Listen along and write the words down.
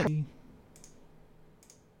You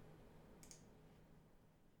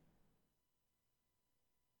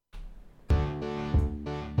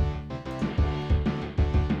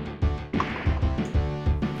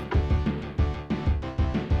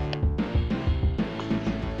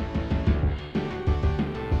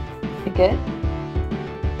good?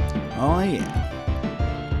 Oh yeah.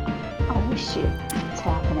 Oh shit. What's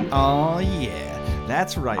happening? Oh yeah.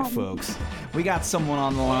 That's right, folks. We got someone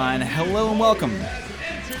on the line. Hello and welcome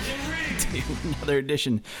to another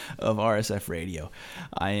edition of RSF Radio.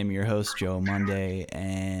 I am your host, Joe Monday,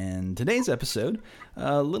 and today's episode,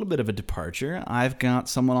 a little bit of a departure. I've got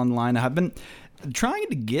someone on the line I've been trying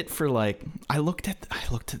to get for I looked at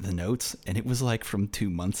the notes, and it was from 2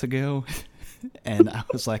 months ago. And I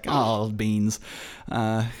was like, oh, beans.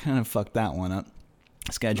 Kind of fucked that one up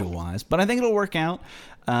schedule-wise. But I think it'll work out.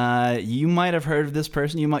 You might have heard of this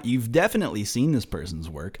person. You've definitely seen this person's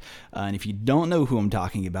work. And if you don't know who I'm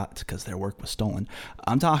talking about, it's because their work was stolen.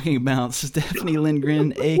 I'm talking about Stephanie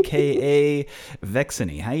Lindgren, a.k.a.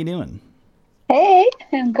 Vexanie. How you doing? Hey,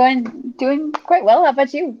 I'm doing quite well. How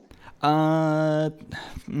about you?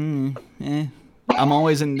 I'm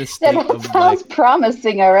always in this state that sounds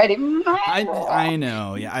promising already. I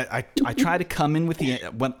know. Yeah, I try to come in with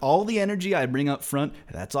when all the energy I bring up front.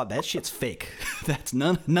 That's all. That shit's fake. That's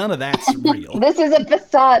none of that's real. This is a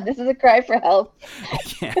facade. This is a cry for help.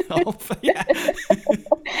 Yeah.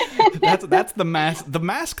 That's the mask. The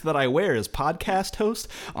mask that I wear is podcast host.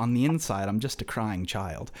 On the inside, I'm just a crying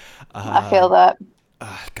child. I feel that.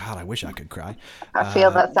 God, I wish I could cry. I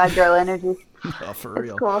feel that sad girl energy. Oh, for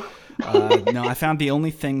real. Cool. No, I found the only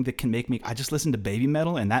thing that can make me. I just listen to baby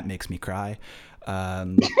metal, and that makes me cry.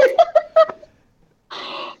 That's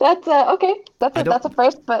okay. That's a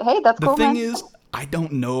first, but hey, that's cool. The thing is, I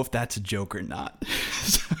don't know if that's a joke or not.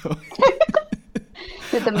 So.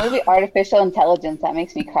 Dude, the movie Artificial Intelligence, that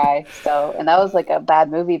makes me cry. So, and that was a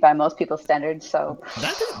bad movie by most people's standards. So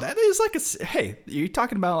that is hey, you're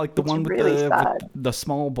talking about the one with, really with the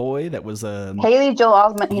small boy that was Haley Joel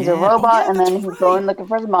Osment. He's a robot, and then he's going looking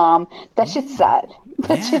for his mom. That shit's sad.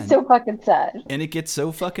 That shit's so fucking sad. And it gets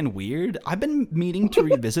so fucking weird. I've been meaning to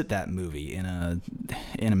revisit that movie in a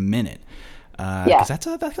minute. Because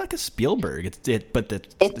that's like a Spielberg. It's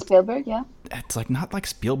Spielberg, yeah. It's not like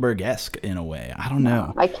Spielberg-esque in a way. I don't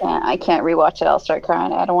know. I can't rewatch it. I'll start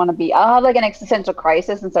crying. I don't want to be. I'll have an existential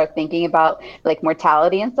crisis and start thinking about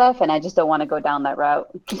mortality and stuff, and I just don't want to go down that route.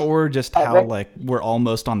 Or just how we're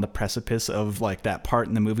almost on the precipice of that part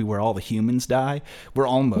in the movie where all the humans die. We're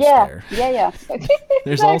almost there. Yeah.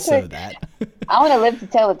 There's also that. I want to live to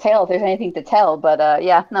tell the tale if there's anything to tell, but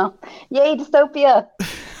no. Yay, dystopia.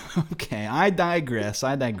 Okay, I digress.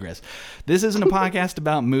 This isn't a podcast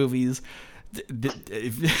about movies. This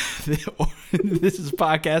is a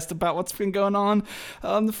podcast about what's been going on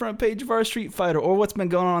the front page of our Street Fighter, or what's been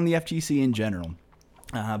going on the FGC in general.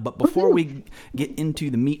 But before we get into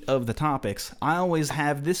the meat of the topics, I always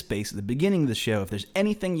have this space at the beginning of the show. If there's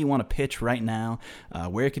anything you want to pitch right now,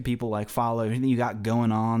 where can people follow, anything you got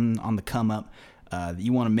going on the come up,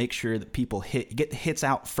 you want to make sure that people get the hits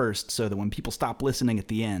out first, so that when people stop listening at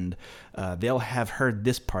the end, they'll have heard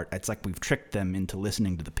this part. It's like we've tricked them into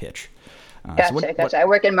listening to the pitch. Gotcha. I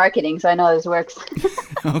work in marketing, so I know this works.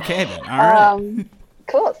 Okay, then. All right.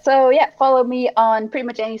 Cool. So, follow me on pretty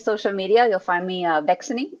much any social media. You'll find me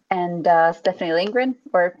Vexanie and Stephanie Lindgren,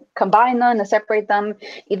 or combine them and separate them.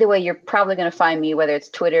 Either way, you're probably going to find me, whether it's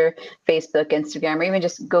Twitter, Facebook, Instagram, or even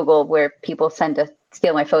just Google, where people tend to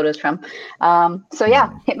steal my photos from.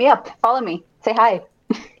 Hit me up. Follow me. Say hi.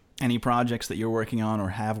 Any projects that you're working on or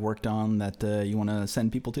have worked on that you want to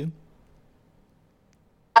send people to?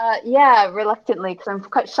 Reluctantly, because I'm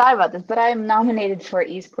quite shy about this, but I'm nominated for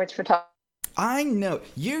esports photography. I know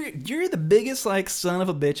you're the biggest son of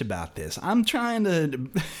a bitch about this. I'm trying to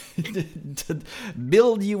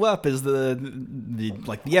build you up as the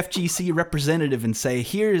FGC representative and say,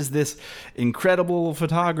 here is this incredible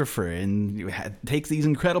photographer and takes these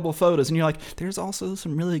incredible photos, and you're like, there's also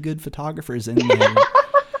some really good photographers in there.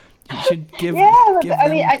 You should give.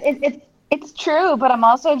 It's true, but I'm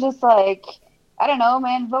also just I don't know,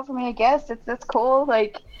 man. Vote for me, I guess. That's cool.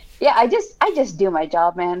 I just do my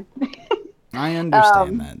job, man. I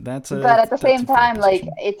understand that. But at the same time,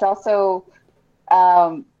 it's also,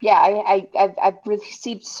 I've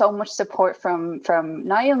received so much support from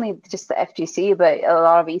not only just the FGC, but a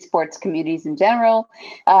lot of esports communities in general.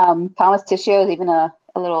 Thomas Tissio is even a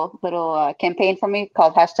little campaign for me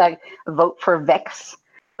called #VoteForVex.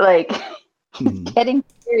 Getting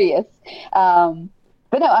serious.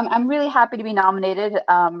 But no, I'm really happy to be nominated.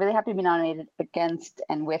 Really happy to be nominated against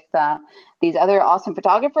and with these other awesome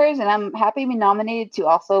photographers, and I'm happy to be nominated to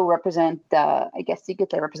also represent. I guess you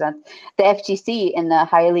could say represent the FGC in the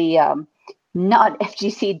highly not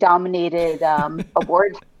FGC dominated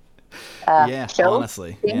award Yeah, show.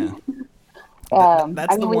 honestly, Thing. yeah.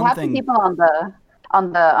 That's I the mean, we one have thing. some people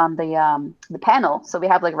on the panel. So we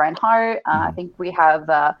have like Reinhardt. I think we have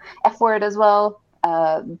F Word as well.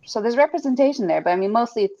 So there's representation there, but I mean,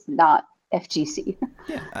 mostly it's not FGC.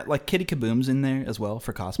 Yeah, like Kitty Kaboom's in there as well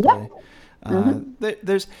for cosplay. Yeah.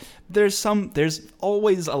 There's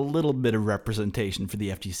always a little bit of representation for the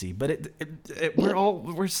FGC, but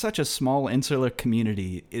we're such a small insular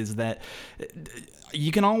community. Is that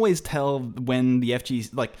you can always tell when the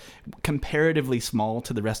FGC, like, comparatively small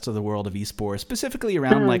to the rest of the world of esports, specifically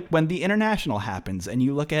around like when the international happens, and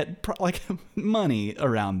you look at like money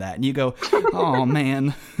around that, and you go, oh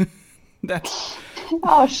man, that's.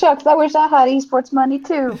 Oh shucks, I wish I had esports money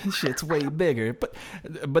too. Shit's way bigger.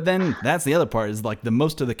 But then that's the other part, is like the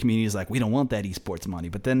most of the community is like, we don't want that esports money.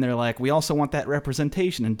 But then they're like, we also want that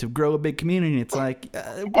representation and to grow a big community. It's like,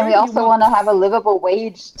 and we also want to have a livable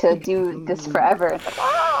wage to do this forever.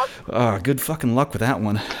 Good fucking luck with that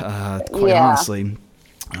one. Quite honestly.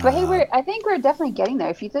 But hey, I think we're definitely getting there.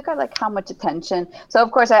 If you look at like how much attention, so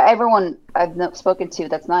of course everyone I've spoken to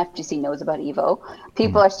that's not FGC knows about Evo.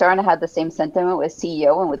 People are starting to have the same sentiment with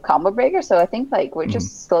CEO and with Combo Breaker. So I think like we're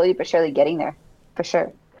just slowly but surely getting there, for sure.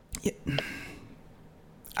 Yeah.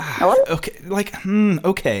 Okay, like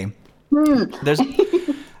okay. There's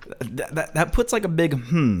that puts like a big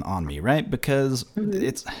on me, right? Because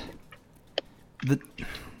it's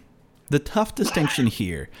the tough distinction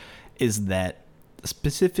here is that,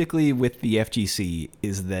 specifically with the FGC,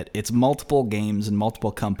 is that it's multiple games and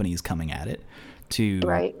multiple companies coming at it to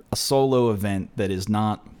a solo event that is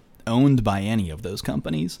not owned by any of those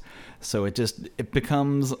companies. So it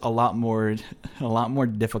becomes a lot more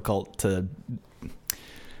difficult to,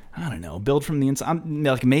 I don't know, build from the inside.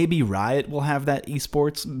 Like maybe Riot will have that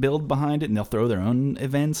esports build behind it and they'll throw their own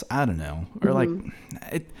events. I don't know. Or like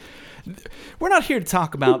we're not here to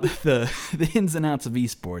talk about the ins and outs of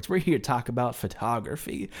esports. We're here to talk about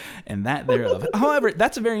photography and that thereof. However,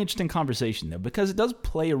 that's a very interesting conversation, though, because it does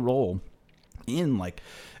play a role in like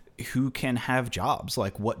who can have jobs,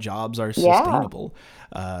 like what jobs are sustainable.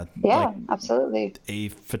 Like, absolutely. A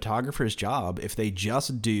photographer's job, if they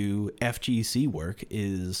just do FGC work,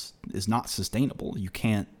 is not sustainable. You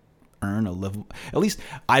can't earn a level. At least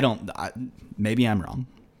maybe I'm wrong.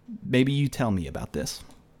 Maybe you tell me about this.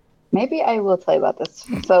 Maybe I will tell you about this.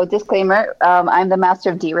 So disclaimer, I'm the master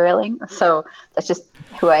of derailing. So that's just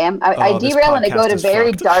who I am. I derail and I go to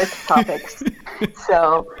very dark topics.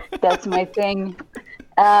 So that's my thing.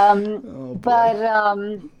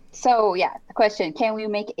 So yeah, the question, can we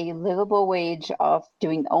make a livable wage of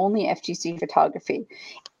doing only FGC photography?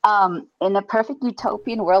 In a perfect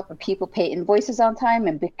utopian world where people pay invoices on time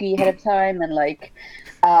and book you ahead of time and like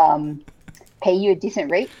pay you a decent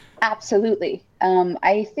rate, absolutely.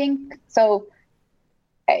 I think so.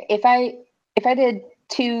 If I did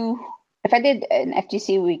an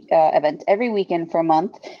FGC week event every weekend for a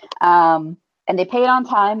month, and they paid on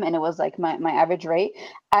time, and it was like my average rate,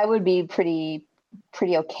 I would be pretty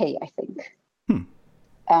okay, I think.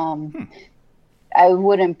 I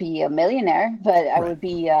wouldn't be a millionaire, but I would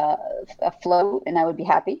be afloat, and I would be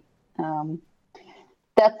happy.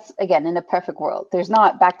 That's, again, in a perfect world. There's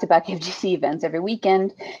not back-to-back FGC events every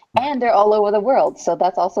weekend, and they're all over the world. So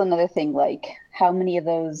that's also another thing, like how many of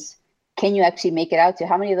those can you actually make it out to?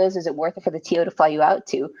 How many of those is it worth it for the TO to fly you out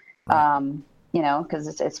to? You know,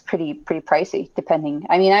 because it's pretty pricey, depending.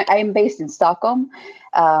 I mean, I'm based in Stockholm.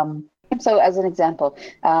 So as an example,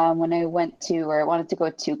 when I wanted to go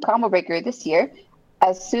to Combo Breaker this year,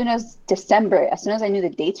 as soon as I knew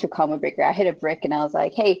the dates for Combo Breaker, I hit a brick and I was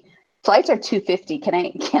like, hey, flights are $250.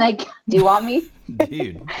 Can I do you want me?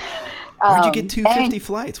 Dude. Where'd you get $250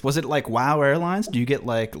 flights? Was it like WoW Airlines? Do you get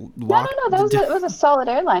like locked? No, it was a solid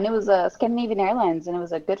airline. It was a Scandinavian Airlines, and it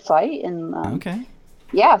was a good flight. And okay.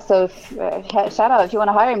 Yeah, so shout out if you want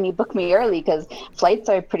to hire me, book me early because flights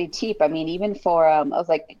are pretty cheap. I mean, even for I was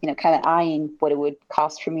like, kind of eyeing what it would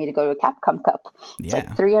cost for me to go to a Capcom Cup. It's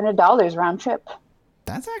like $300 round trip.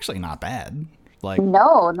 That's actually not bad. Like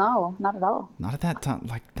no, not at all. Not at that time,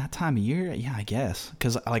 like that time of year. Yeah, I guess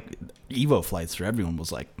because like Evo flights for everyone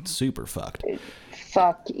was like super fucked.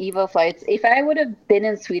 Fuck Evo flights. If I would have been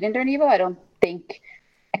in Sweden during Evo, I don't think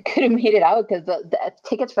I could have made it out because the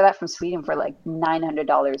tickets for that from Sweden for like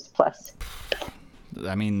 $900 plus.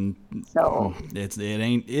 I mean, So it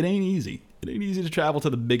ain't easy. It ain't easy to travel to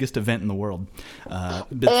the biggest event in the world.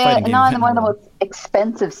 and not in one of the most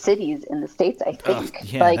expensive cities in the States, I think.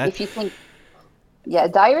 If you think, yeah,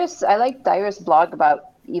 Dyrus, I like Dyrus' blog about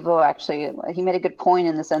Evo. Actually, he made a good point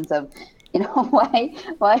in the sense of, why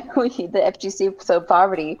the FGC is so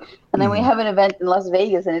poverty, and then we have an event in Las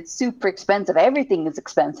Vegas and it's super expensive. Everything is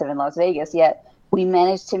expensive in Las Vegas, yet we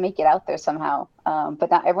managed to make it out there somehow. But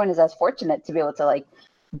not everyone is as fortunate to be able to like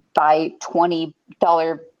buy $20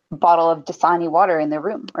 bottle of Dasani water in their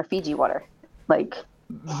room, or Fiji water. Like,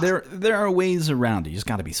 there are ways around it. You just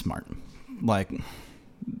got to be smart. Like,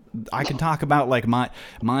 I can talk about like my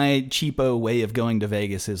cheapo way of going to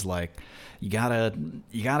Vegas is like, you gotta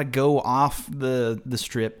go off the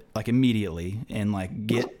strip like immediately and like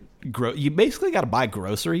you basically got to buy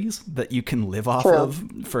groceries that you can live off of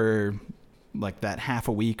for like that half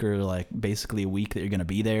a week, or like basically a week that you're gonna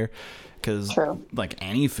be there, because like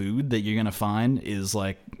any food that you're gonna find is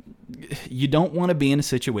like, you don't want to be in a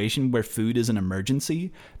situation where food is an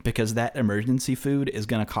emergency, because that emergency food is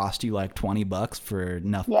going to cost you like $20 for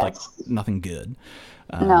nothing, like nothing good.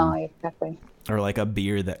 No, exactly. Or like a bad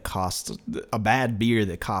beer that costs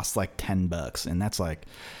like $10, and that's like,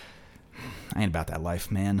 I ain't about that life,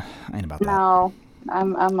 man. I ain't about that. No,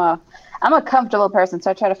 I'm a comfortable person,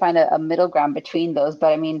 so I try to find a middle ground between those.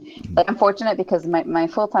 But I mean, like, I'm fortunate because my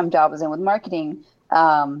full-time job is in with marketing,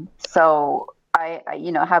 so I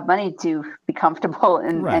have money to be comfortable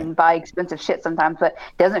and buy expensive shit sometimes, but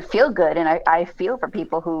it doesn't feel good. And I feel for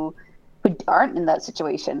people who aren't in that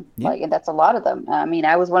situation. Yeah. Like, and that's a lot of them. I mean,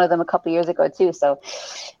 I was one of them a couple of years ago too. So,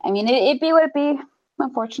 I mean, it'd be what it be,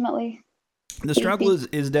 unfortunately. The struggle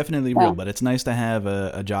is definitely real, but it's nice to have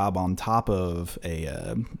a job on top of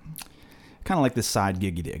a kind of like this side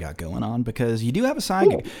gig you got going on, because you do have a side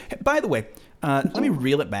gig. By the way, let me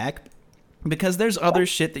reel it back, because there's other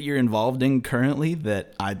shit that you're involved in currently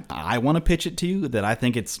that I want to pitch it to you, that I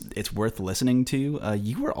think it's worth listening to.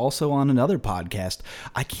 You were also on another podcast.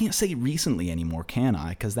 I can't say recently anymore, can I?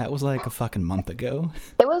 Because that was like a fucking month ago.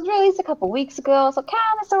 It was released a couple weeks ago, so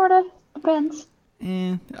kind of, sort of, depends.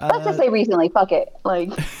 Let's just say recently. Fuck it.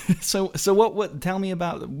 Like. So what? Tell me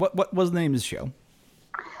about what was the name of the show?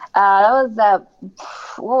 That was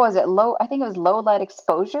what was it? I think it was Low Light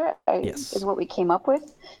Exposure. Yes. Is what we came up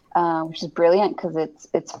with, which is brilliant because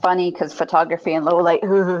it's funny because photography and low light.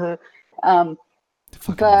 But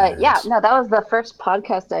yeah, no, that was the first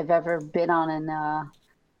podcast I've ever been on, and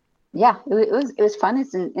yeah, it was fun.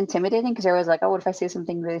 It's intimidating because I was like, oh, what if I say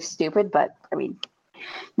something really stupid? But I mean,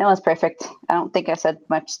 no one's perfect. I don't think I said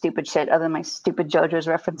much stupid shit other than my stupid JoJo's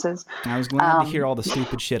references. I was glad to hear all the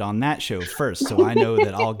stupid shit on that show first, so I know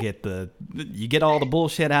that I'll get you get all the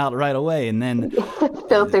bullshit out right away, and then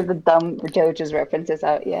filter the dumb JoJo's references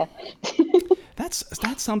out. Yeah, that's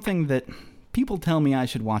something that people tell me I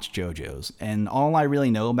should watch JoJo's, and all I really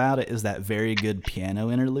know about it is that very good piano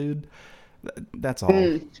interlude. That's all.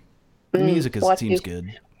 The music seems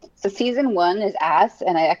good. So season 1 is ass,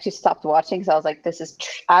 and I actually stopped watching because I was like, "This is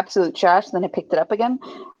absolute trash." And then I picked it up again,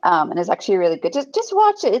 and it's actually really good. Just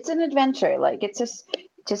watch it. It's an adventure. Like, it's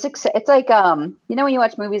it's like when you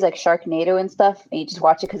watch movies like Sharknado and stuff, and you just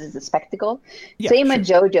watch it because it's a spectacle. Yeah, same with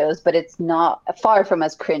JoJo's, but it's not far from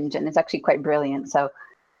as cringe, and it's actually quite brilliant. So,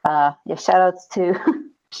 yeah, shout outs to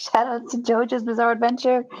JoJo's Bizarre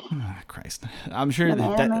Adventure. Oh, Christ. I'm sure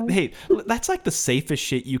hey, that's like the safest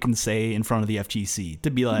shit you can say in front of the FGC, to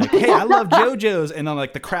be like, hey, I love JoJo's, and then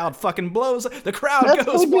like the crowd fucking blows, the crowd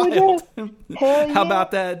goes wild. How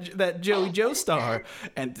about that Joey Joestar?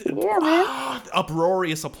 And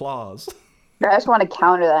uproarious applause. I just want to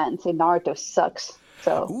counter that and say Naruto sucks.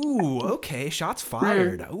 So. Ooh, okay. Shots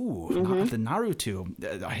fired. Ooh, the Naruto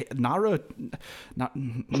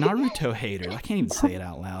hater. I can't even say it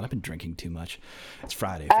out loud. I've been drinking too much. It's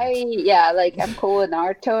Friday. I'm cool with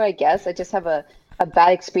Naruto, I guess. I just have a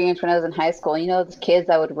bad experience when I was in high school. You know, those kids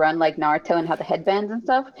that would run like Naruto and have the headbands and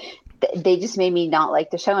stuff? They just made me not like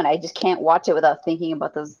the show, and I just can't watch it without thinking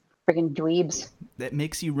about those friggin' dweebs. That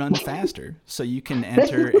makes you run faster so you can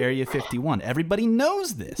enter Area 51. Everybody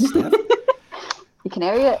knows this, Steph. You can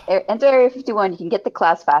enter Area 51. You can get the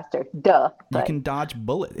class faster. Duh. You can dodge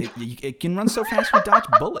bullets. It can run so fast you dodge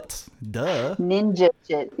bullets. Duh. Ninja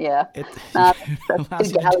shit. Yeah.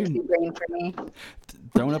 That's too galaxy brain for me.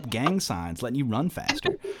 Throwing up gang signs, letting you run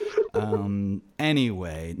faster.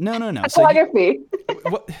 Anyway, no. Photography.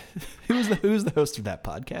 Who's the host of that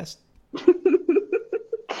podcast?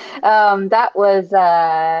 That was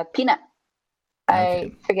Peanut.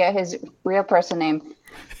 I forget his real person name.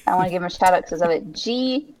 I want to give him a shout out because of it.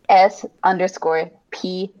 GS_PNUT.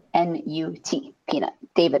 Peanut.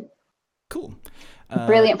 David. Cool.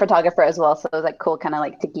 Brilliant photographer as well. So it was like cool, kind of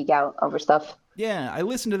like to geek out over stuff. Yeah, I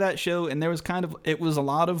listened to that show, and there was it was a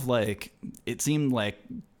lot of like, it seemed like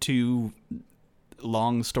two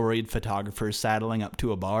long storied photographers saddling up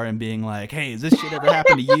to a bar and being like, hey, has this shit ever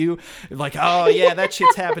happened to you? Like, oh yeah, that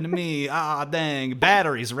shit's happened to me. Ah, dang,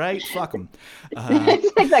 batteries, right? Fuck them.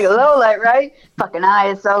 It's like a low light, right? Fucking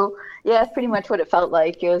eyes. So yeah, that's pretty much what it felt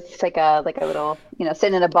like. It was like a little,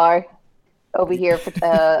 sitting in a bar over here for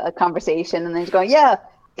a conversation, and then just going, yeah.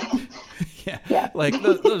 Yeah. Like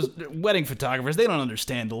those wedding photographers, they don't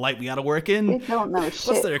understand the light we got to work in. They don't know shit.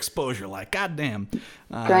 What's their exposure like? God damn.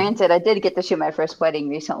 Granted, I did get to shoot my first wedding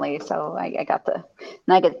recently, so I get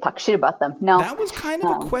to talk shit about them. No, that was kind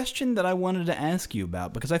of a question that I wanted to ask you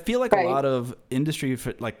about, because I feel like a lot of industry,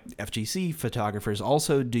 like FGC photographers,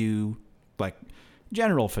 also do like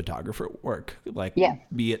general photographer work, like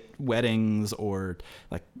be it weddings or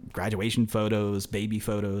like graduation photos, baby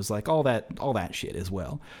photos, like all that shit as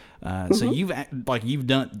well. So you've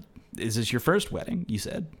done. Is this your first wedding? You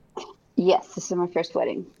said. Yes, this is my first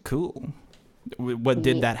wedding. Cool. What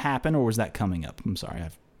did that happen, or was that coming up? I'm sorry.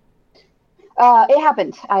 It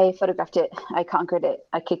happened. I photographed it. I conquered it.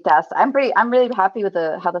 I kicked ass. I'm really happy with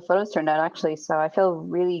how the photos turned out, actually. So I feel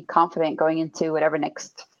really confident going into whatever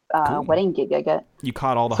next wedding gig I get. You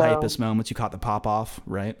caught all the hypest moments. You caught the pop off,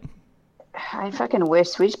 right? I fucking wish.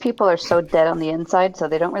 Swedish people are so dead on the inside, so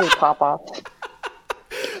they don't really pop off.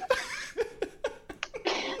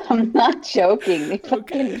 I'm not joking.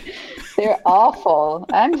 They're awful.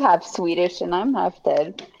 I'm half Swedish and I'm half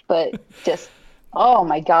dead, but just, oh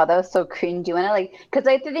my God, that was so cringy. When because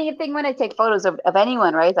I think when I take photos of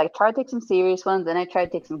anyone, right? I try to take some serious ones, and I try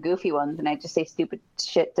to take some goofy ones, and I just say stupid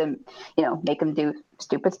shit to, make them do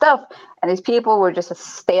stupid stuff. And these people were just as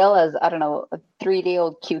stale as, I don't know, a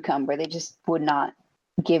 3-day-old cucumber. They just would not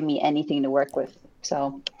give me anything to work with.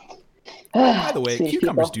 So. By the way,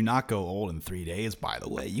 cucumbers do not go old in 3 days, by the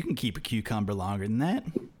way. You can keep a cucumber longer than that.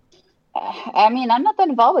 I mean, I'm not that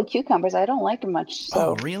involved with cucumbers. I don't like them much. So.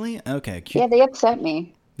 Oh, really? Okay. Yeah, they upset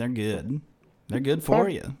me. They're good. They're good for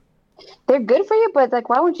you. They're good for you, but like,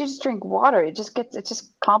 why wouldn't you just drink water? It's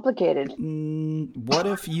just complicated. What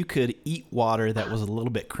if you could eat water that was a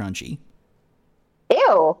little bit crunchy?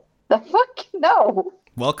 Ew. The fuck? No.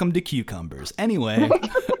 Welcome to cucumbers. Anyway,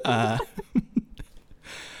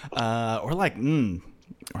 or like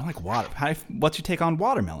water. What's your take on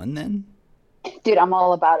watermelon then? Dude, I'm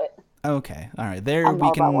all about it. Okay, all right.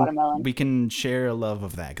 We can share a love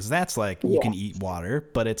of that, because that's like you can eat water,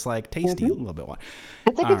 but it's like tasty, a little bit water.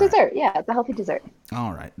 It's like a dessert. Yeah, it's a healthy dessert.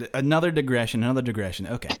 All right, another digression.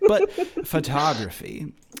 Okay, but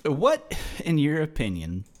photography. What, in your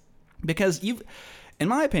opinion? Because in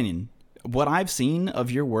my opinion, what I've seen of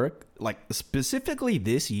your work, like specifically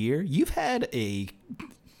this year, you've had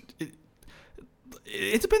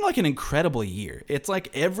it's been like an incredible year. It's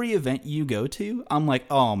like every event you go to, I'm like,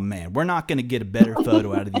 oh man, we're not going to get a better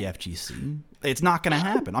photo out of the FGC. It's not going to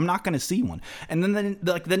happen. I'm not going to see one. And then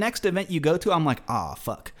the next event you go to, I'm like,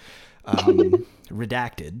 fuck.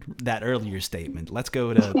 Redacted that earlier statement. Let's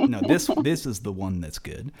go to, no, this is the one that's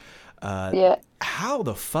good. How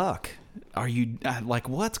the fuck are you, like,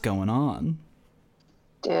 what's going on?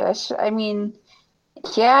 Dude, I mean,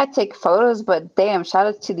 yeah, I take photos, but damn, shout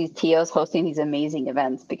out to these TOs hosting these amazing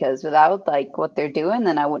events, because without like what they're doing,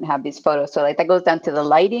 then I wouldn't have these photos. So like that goes down to the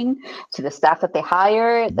lighting, to the staff that they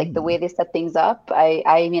hire, like the way they set things up.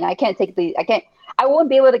 I mean, I wouldn't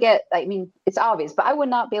be able to get, I mean, it's obvious, but I would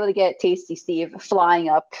not be able to get Tasty Steve flying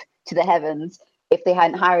up to the heavens if they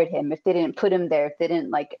hadn't hired him, if they didn't put him there, if they didn't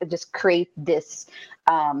like just create this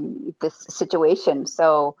situation.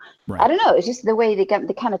 So I don't know. It's just the way they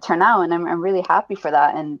kind of turn out, and I'm really happy for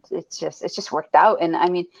that. And it's just worked out. And I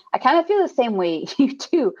mean, I kind of feel the same way you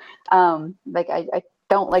do. Like I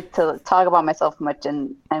don't like to talk about myself much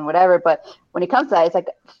and whatever, but when it comes to that, it's like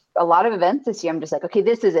a lot of events this year, I'm just like, okay,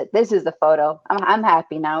 this is it. This is the photo. I'm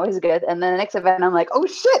happy now. It's good. And then the next event, I'm like, oh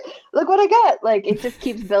shit, look what I got. Like it just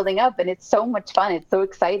keeps building up, and it's so much fun. It's so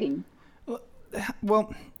exciting.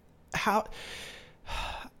 Well, how?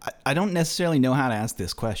 I don't necessarily know how to ask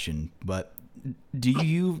this question, but do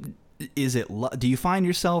you find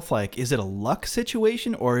yourself like, is it a luck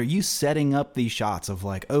situation, or are you setting up these shots of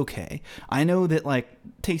like, okay, I know that like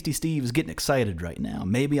Tasty Steve is getting excited right now.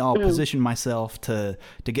 Maybe I'll position myself to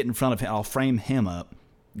get in front of him. I'll frame him up,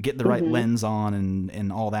 get the right lens on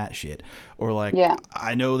and all that shit. Or like,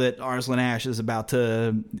 I know that Arslan Ash is about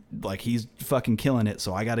to, like, he's fucking killing it,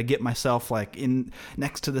 so I got to get myself like in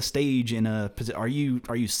next to the stage in a position. Are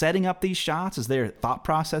you setting up these shots? Is there a thought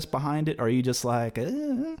process behind it? Or are you just like, I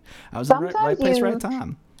was in the right place, right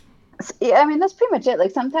time? Yeah, I mean that's pretty much it.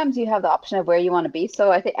 Like sometimes you have the option of where you want to be.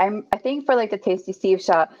 So I think for like the Tasty Steve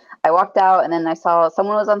shot, I walked out and then I saw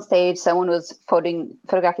someone was on stage, someone was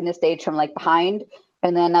photographing the stage from like behind,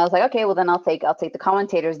 and then I was like, okay, well then I'll take the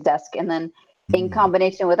commentator's desk, and then in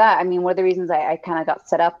combination with that, I mean, one of the reasons I kind of got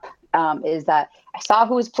set up is that I saw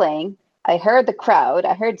who was playing, I heard the crowd,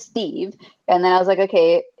 I heard Steve, and then I was like,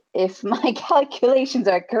 okay, if my calculations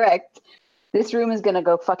are correct, this room is going to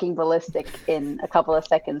go fucking ballistic in a couple of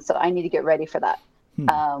seconds. So I need to get ready for that.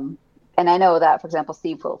 And I know that, for example,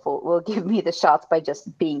 Steve will give me the shots by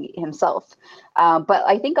just being himself. But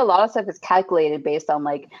I think a lot of stuff is calculated based on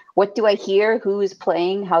like, what do I hear? Who is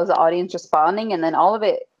playing? How's the audience responding? And then all of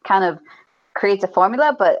it kind of creates a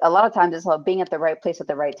formula. But a lot of times it's about being at the right place at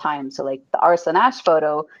the right time. So like the Arslan Ash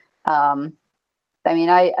photo, I mean,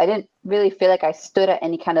 I didn't really feel like I stood at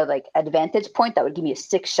any kind of like advantage point that would give me a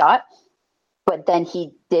sick shot. But then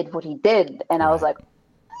he did what he did, and I was like,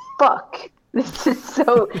 "Fuck, this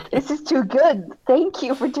is too good. Thank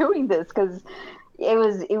you for doing this," because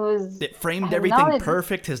it framed everything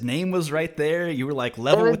perfect. His name was right there. You were like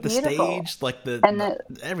level with the stage, like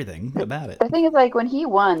everything about it. The thing is, like when he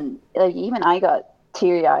won, like even I got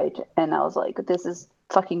teary eyed, and I was like, "This is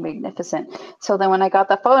fucking magnificent." So then when I got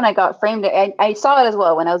the phone, I got framed. I saw it as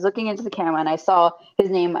well when I was looking into the camera, and I saw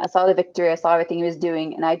his name, I saw the victory, I saw everything he was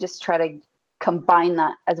doing, and I just try to combine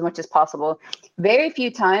that as much as possible. Very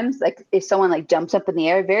few times, like if someone like jumps up in the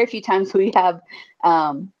air, very few times we have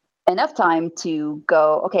enough time to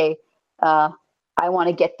go, okay, I want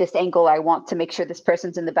to get this angle. I want to make sure this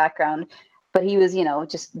person's in the background. But he was,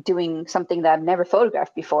 just doing something that I've never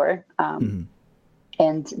photographed before. And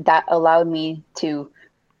that allowed me to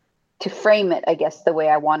frame it, I guess, the way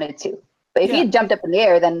I wanted to. But if he had jumped up in the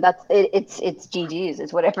air, then that's it. It's GG's.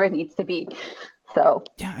 It's whatever it needs to be. So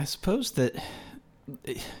yeah, I suppose that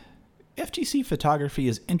FGC photography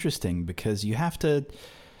is interesting because you have to.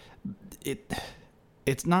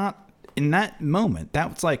 It's not in that moment.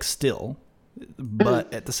 That's like still,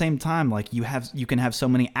 but at the same time, like you can have so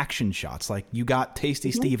many action shots. Like you got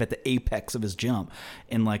Tasty Steve at the apex of his jump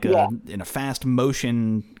in like in a fast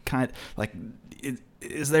motion kind of like.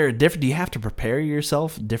 Is there a different? Do you have to prepare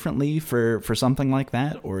yourself differently for something like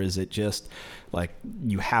that, or is it just like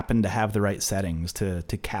you happen to have the right settings to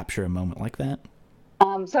capture a moment like that?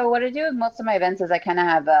 So what I do with most of my events is I kind of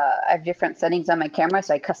have I have different settings on my camera,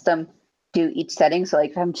 so I custom do each setting. So like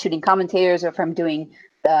if I'm shooting commentators, or if I'm doing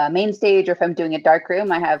the main stage, or if I'm doing a dark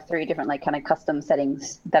room, I have 3 different like kind of custom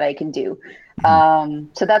settings that I can do.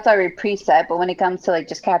 So that's already preset. But when it comes to like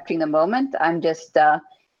just capturing the moment, I'm just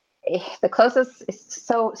the closest is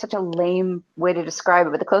such a lame way to describe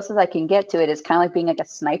it, but the closest I can get to it is kind of like being like a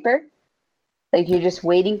sniper. Like you're just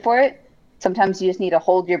waiting for it. Sometimes you just need to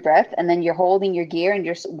hold your breath, and then you're holding your gear and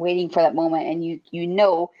you're just waiting for that moment, and you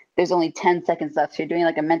know there's only 10 seconds left. So you're doing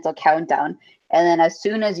like a mental countdown, and then as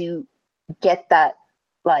soon as you get that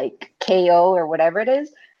like KO or whatever it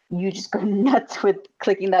is, you just go nuts with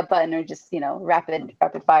clicking that button, or just rapid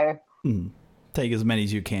fire. Take as many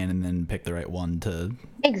as you can and then pick the right one to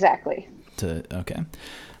exactly. Okay.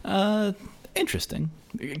 Interesting.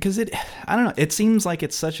 Because I don't know, it seems like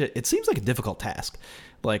it seems like a difficult task.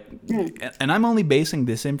 Like, and I'm only basing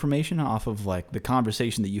this information off of like the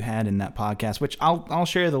conversation that you had in that podcast, which I'll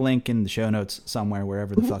share the link in the show notes somewhere,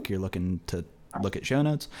 wherever the fuck you're looking to look at show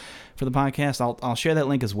notes for the podcast. I'll share that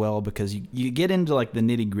link as well, because you get into like the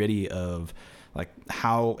nitty gritty of like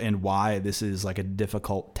how and why this is like a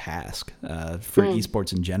difficult task for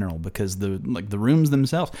esports in general, because the rooms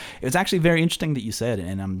themselves, it's actually very interesting that you said,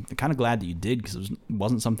 and I'm kind of glad that you did, because it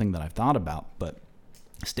wasn't something that I've thought about, but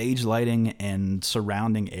stage lighting and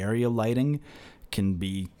surrounding area lighting can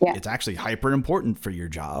be, it's actually hyper important for your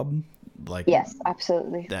job. Like, yes,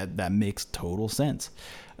 absolutely. That makes total sense.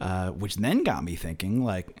 Which then got me thinking,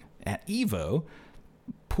 like at Evo,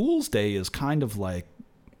 Pools Day is kind of like,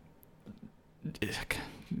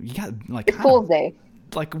 you got like Fool's Day,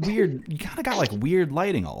 like weird. You kind of got like weird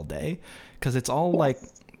lighting all day, because it's all like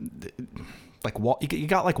you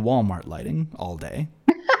got like Walmart lighting all day.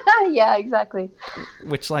 Yeah, exactly.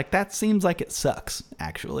 Which like that seems like it sucks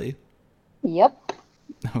actually. Yep.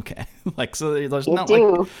 Okay. Like so there's not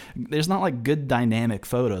like good dynamic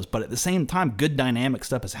photos, but at the same time good dynamic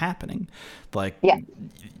stuff is happening. Like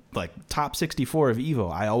like top 64 of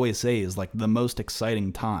Evo, I always say, is like the most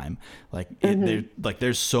exciting time. Like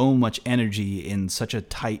there's so much energy in such a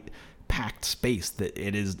tight packed space that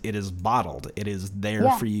it is bottled. It is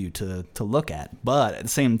there for you to look at. But at the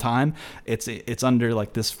same time, it's under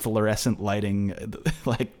like this fluorescent lighting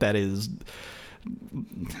like that is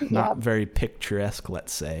not very picturesque,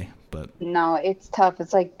 let's say. But no, it's tough.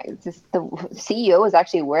 It's like the CEO is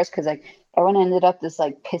actually worse because like everyone ended up this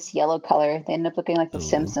like piss yellow color. They ended up looking like The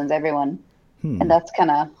Simpsons, everyone, and that's kind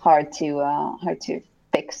of hard to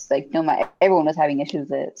fix. Like no matter, everyone was having issues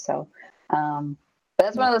with it. So, but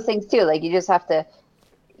that's one of those things too. Like you just have to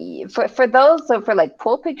for those. So for like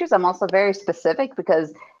pool pictures, I'm also very specific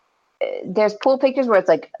because there's pool pictures where it's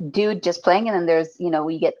like dude just playing, and then there's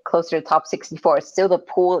we get closer to top 64. It's still the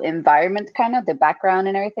pool environment, kind of the background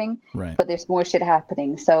and everything, right. But there's more shit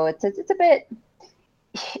happening. So it's a bit.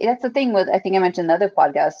 That's the thing with I think I mentioned in the other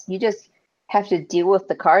podcast. You just have to deal with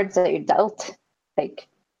the cards that you're dealt. Like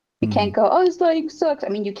you can't go, oh, this lighting sucks. I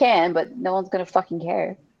mean, you can, but no one's gonna fucking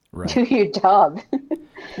care. Right. Do your job.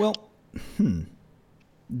 Well,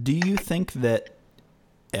 do you think that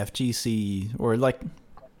FGC or like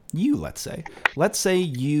you, let's say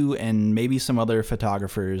you and maybe some other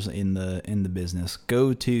photographers in the business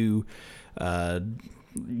go to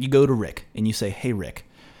Rick and you say, hey Rick,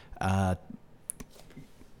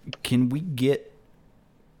 can we get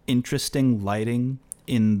interesting lighting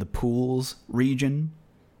in the pools region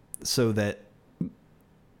so that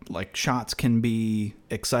like shots can be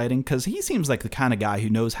exciting? Because he seems like the kind of guy who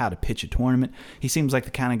knows how to pitch a tournament. He seems like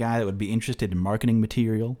the kind of guy that would be interested in marketing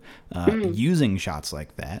material, using shots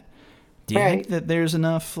like that. Do you think that there's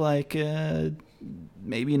enough like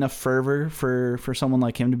maybe enough fervor for someone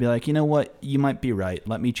like him to be like, you know what, you might be right,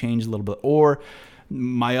 let me change a little bit? Or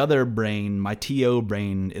my other brain, my TO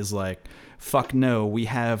brain is like, fuck no, we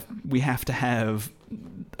have to have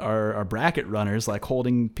our bracket runners like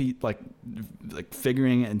holding like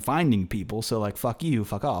figuring and finding people, so like fuck you,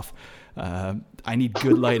 fuck off. I need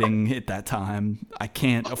good lighting at that time. I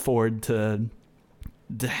can't afford to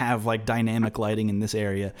have like dynamic lighting in this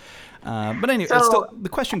area. But anyway, still, the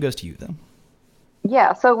question goes to you though.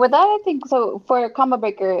 Yeah, so with that, I think, so for Combo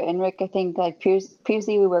Breaker and Rick, I think like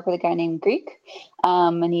previously we worked with a guy named Greek,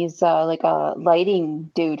 and he's like a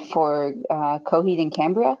lighting dude for Coheed and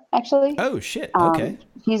Cambria, actually. Oh shit! Okay.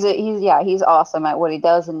 He's awesome at what he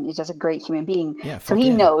does, and he's just a great human being. Yeah. So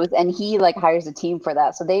he knows, and he like hires a team for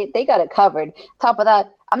that. So they got it covered. Top of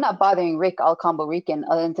that, I'm not bothering Rick all combo Rican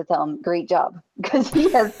other than to tell him great job, because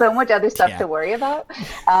he has so much other stuff to worry about.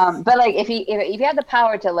 But like if he had the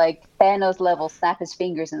power to like Thanos level snap his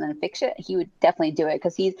fingers and then fix it, he would definitely do it,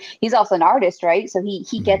 because he's also an artist, right? So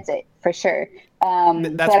he gets it for sure.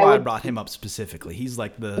 That's why I brought him up specifically. He's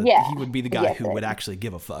like he would be the guy who would actually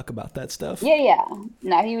give a fuck about that stuff. Yeah.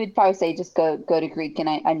 No, he would probably say just go to Greek, and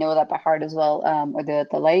I know that by heart as well, or the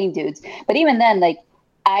lighting dudes. But even then, like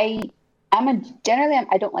I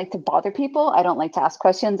don't like to bother people. I don't like to ask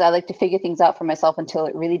questions. I like to figure things out for myself until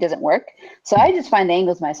it really doesn't work. So I just find the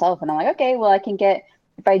angles myself, and I'm like, okay, well,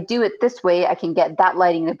 if I do it this way, I can get that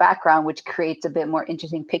lighting in the background, which creates a bit more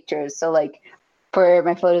interesting pictures. So like for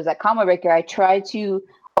my photos at Combo Breaker, I try to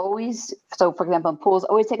always, so for example, in pools,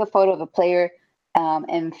 always take a photo of a player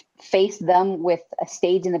and face them with a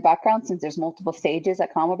stage in the background, since there's multiple stages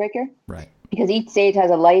at Combo Breaker. Right. Because each stage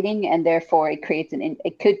has a lighting, and therefore it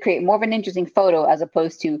could create more of an interesting photo, as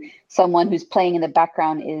opposed to someone who's playing in the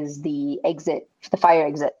background is the fire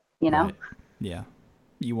exit, Right. Yeah.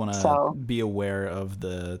 You want to be aware of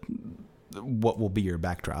what will be your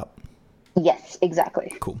backdrop. Yes,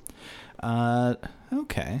 exactly. Cool.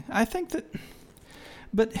 Okay. I think that,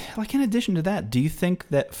 but like in addition to that, do you think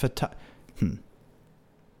that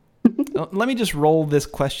let me just roll this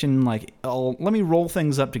question. Let me roll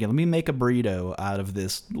things up together. Let me make a burrito out of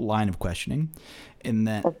this line of questioning. In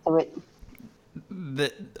that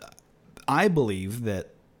I believe that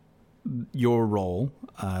your role,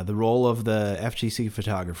 the role of the FGC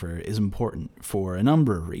photographer, is important for a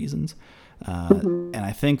number of reasons. And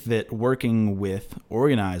I think that working with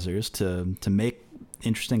organizers to make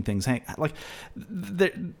interesting things like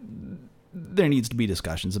there needs to be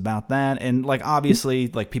discussions about that. And like obviously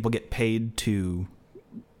like people get paid to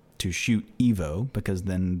shoot Evo, because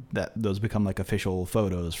then those become like official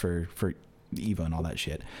photos for Evo and all that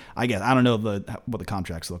shit. I guess I don't know what the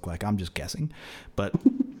contracts look like. I'm just guessing. But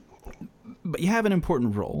you have an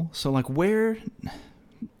important role. So like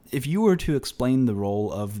if you were to explain the role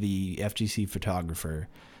of the FGC photographer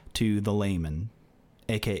to the layman,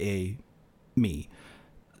 aka me,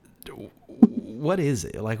 what is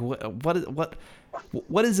it? Like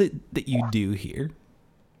what is it that you do here?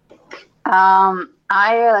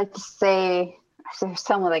 I like to say, there's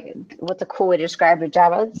someone like, what's a cool way to describe your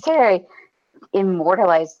job? I would say I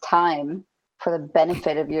immortalize time for the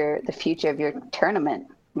benefit of the future of your tournament.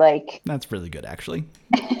 Like, that's really good, actually.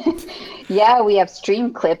 Yeah, we have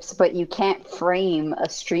stream clips, but you can't frame a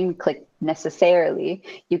stream clip necessarily.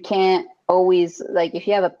 You can't always like, if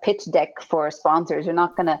you have a pitch deck for sponsors, you're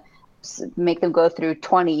not gonna make them go through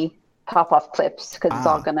 20 pop-off clips because it's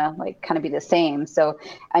all gonna like kind of be the same. So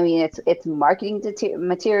I mean, it's marketing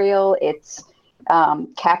material, it's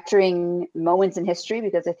capturing moments in history,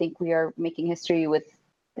 because I think we are making history with,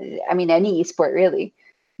 I mean, any esport really.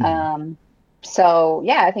 So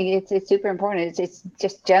yeah, I think it's super important. It's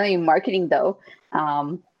just generally marketing though.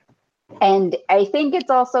 And I think it's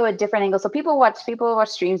also a different angle. So people watch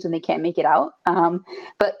streams when they can't make it out.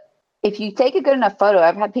 But if you take a good enough photo,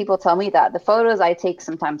 I've had people tell me that the photos I take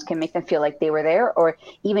sometimes can make them feel like they were there, or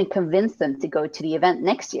even convince them to go to the event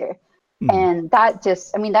next year. And that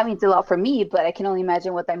just, I mean, that means a lot for me, but I can only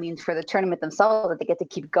imagine what that means for the tournament themselves, that they get to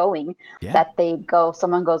keep going, that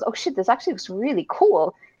someone goes, oh shit, this actually looks really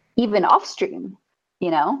cool, even off stream,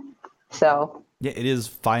 you know? So yeah, it is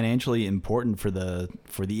financially important for the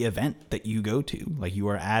event that you go to. Like, you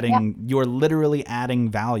are literally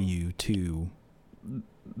adding value to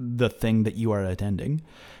the thing that you are attending,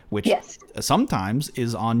 which sometimes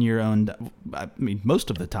is on your own. I mean,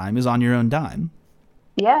 most of the time is on your own dime.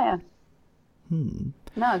 Yeah.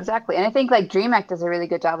 No, exactly. And I think like DreamHack does a really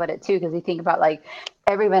good job at it too, because you think about like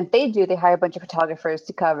every event they do, they hire a bunch of photographers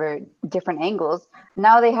to cover different angles.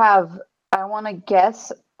 Now they have, I want to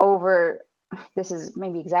guess over, this is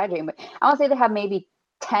maybe exaggerating, but I want to say they have maybe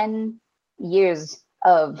 10 years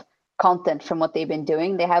of content from what they've been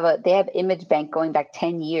doing. They have image bank going back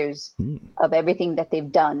 10 years of everything that they've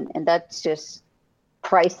done. And that's just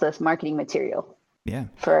priceless marketing material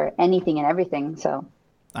for anything and everything. So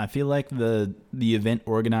I feel like the event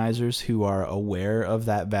organizers who are aware of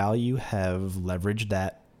that value have leveraged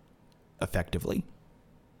that effectively.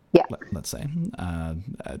 Yeah. Let's say.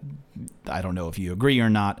 I don't know if you agree or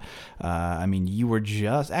not. I mean, you were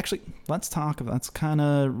just... Actually, let's kind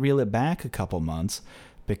of reel it back a couple months,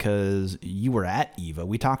 because you were at EVO.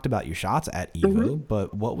 We talked about your shots at EVO,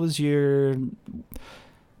 but what was your...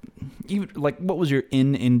 what was your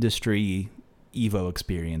in-industry EVO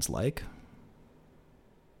experience like?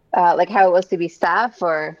 Like how it was to be staff,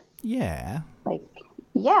 or it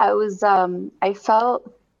was I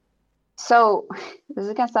felt, so this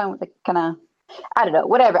is gonna sound like kind of, I don't know,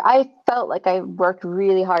 whatever. I felt like I worked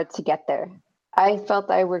really hard to get there. I felt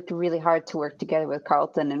I worked really hard to work together with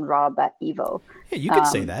Carlton and Rob at EVO. Yeah, you can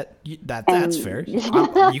say that. That's fair. You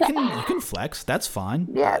can flex. That's fine.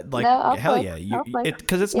 Yeah, hell yeah.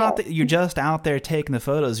 Because it's not that you're just out there taking the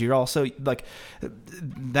photos. You're also like,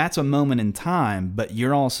 that's a moment in time, but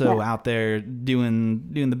you're also out there doing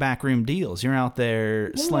the backroom deals. You're out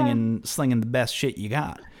there slinging the best shit you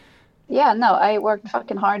got. Yeah, no, I worked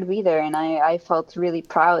fucking hard to be there, and I felt really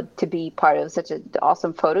proud to be part of such an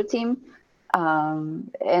awesome photo team.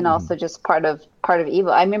 And also just part of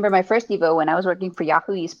EVO. I remember my first EVO when I was working for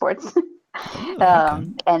Yahoo Esports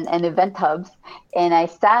and Event Hubs, and I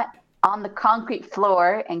sat on the concrete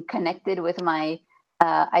floor and connected with my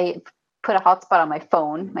I put a hotspot on my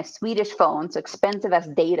phone, my Swedish phone, so expensive as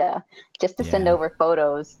data, just to send over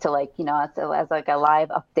photos to, like, you know, as like a live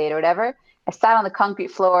update or whatever. I sat on the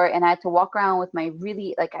concrete floor and I had to walk around with my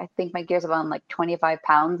really, like, I think my gear's about like 25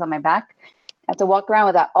 pounds on my back. I had to walk around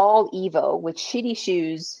with that all EVO with shitty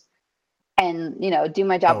shoes and, you know, do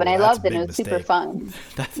my job. And I loved it. It was super fun.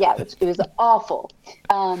 It was awful.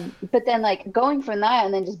 But then, like, going from that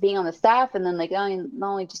and then just being on the staff, and then, like, not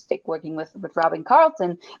only just like working with Rob and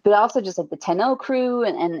Carlton, but also just like the 10-0 crew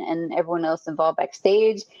and everyone else involved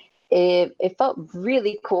backstage. It felt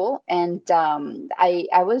really cool. And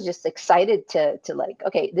I was just excited to like,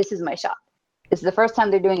 okay, this is my shot. This is the first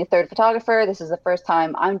time they're doing a third photographer. This is the first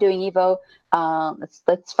time I'm doing EVO.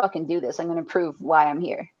 Let's fucking do this. I'm going to prove why I'm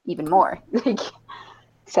here even more.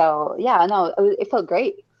 So yeah, no, it felt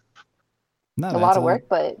great. A lot of work,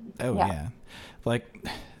 but like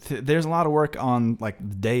there's a lot of work on like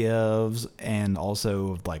the day ofs and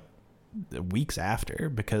also like weeks after,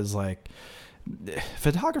 because like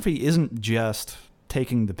photography isn't just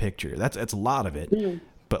taking the picture. That's a lot of it,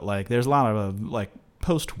 but like there's a lot of like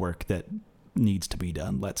post work that needs to be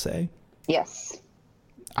done, let's say. Yes.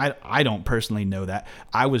 I don't personally know that.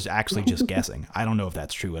 I was actually just guessing. I don't know if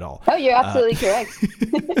that's true at all. Oh, you're absolutely correct.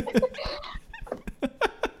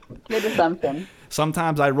 Good assumption.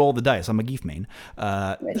 Sometimes I roll the dice. I'm a geef main.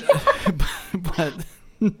 But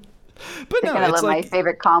no, it's like my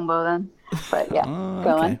favorite combo then. But yeah,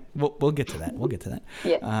 go on. We'll get to that.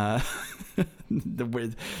 Yeah.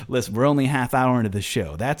 Listen, we're only half hour into the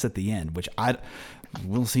show. That's at the end, which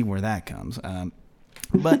we'll see where that comes.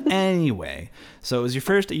 But anyway, so it was your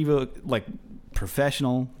first EVO, like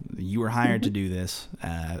professional. You were hired to do this.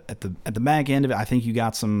 At the back end of it, I think you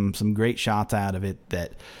got some great shots out of it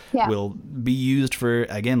that will be used for,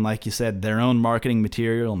 again, like you said, their own marketing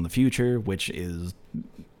material in the future, which is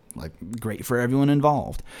like great for everyone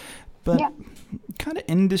involved. But kind of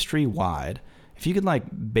industry wide, if you could like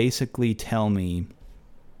basically tell me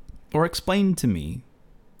or explain to me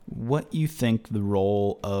what you think the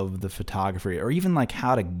role of the photographer, or even like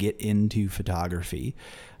how to get into photography,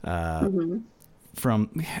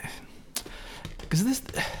 from, because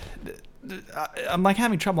I'm like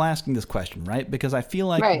having trouble asking this question, right? Because I feel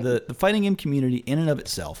like the fighting game community in and of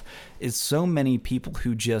itself is so many people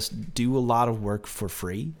who just do a lot of work for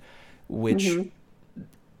free, which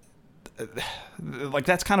like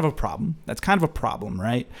that's kind of a problem. That's kind of a problem,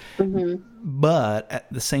 right? But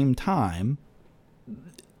at the same time,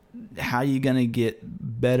 how are you going to get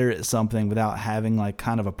better at something without having like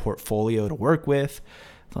kind of a portfolio to work with?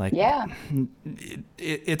 Like,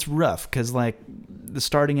 it's rough because like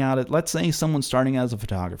starting out let's say someone's starting out as a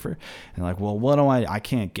photographer and like, well, what do I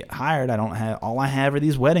can't get hired. I don't have, all I have are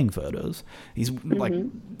these wedding photos. These like,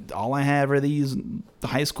 all I have are these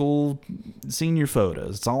high school senior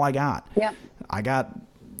photos. It's all I got. I got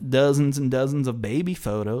dozens and dozens of baby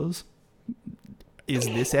photos. Is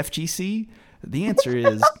this FGC? The answer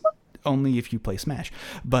is only if you play Smash.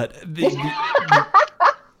 But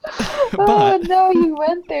oh no, you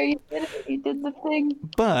went there. You did it. You did the thing.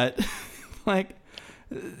 But like,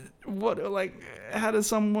 what? Like, how does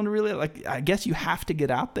someone really like? I guess you have to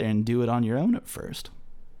get out there and do it on your own at first.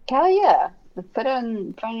 Hell yeah! Put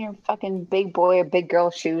on your fucking big boy or big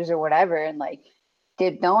girl shoes or whatever, and like,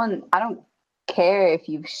 dude, no one. I don't care if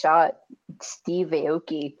you've shot Steve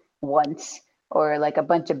Aoki once or like a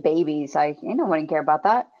bunch of babies. No one care about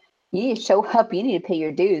that. You need to show up. You need to pay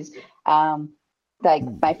your dues. Like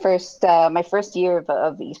my first year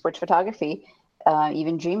of esports photography,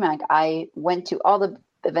 even DreamHack, I went to all the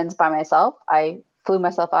events by myself. I flew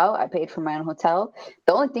myself out. I paid for my own hotel.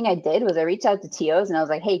 The only thing I did was I reached out to TOs and I was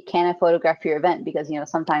like, hey, can I photograph your event? Because,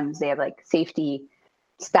 sometimes they have like safety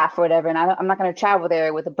staff or whatever. And I'm not going to travel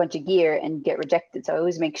there with a bunch of gear and get rejected. So I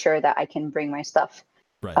always make sure that I can bring my stuff.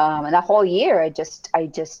 Right. And that whole year, I just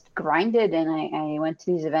grinded and I went to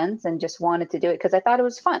these events and just wanted to do it because I thought it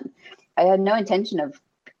was fun. I had no intention of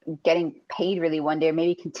getting paid really one day or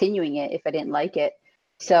maybe continuing it if I didn't like it.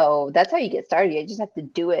 So that's how you get started. You just have to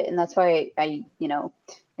do it. And that's why I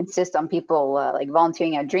insist on people like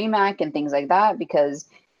volunteering at DreamHack and things like that, because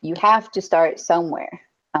you have to start somewhere.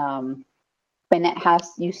 And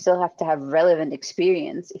you still have to have relevant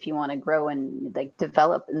experience if you want to grow and like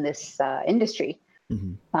develop in this industry.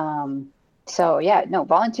 So yeah, no,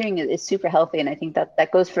 volunteering is super healthy. And I think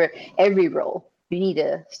that goes for every role. You need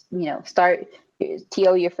to, start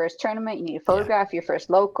TO your first tournament. You need to photograph your first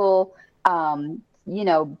local,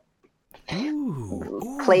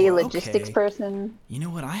 play logistics person. You know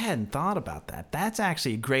what? I hadn't thought about that. That's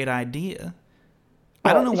actually a great idea.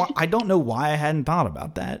 I don't know why I hadn't thought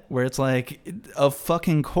about that. Where it's like a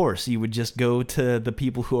fucking course, you would just go to the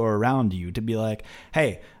people who are around you to be like,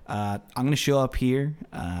 hey, I'm going to show up here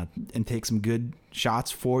and take some good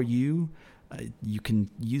shots for you. You can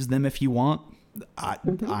use them if you want.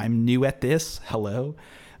 I'm new at this. Hello.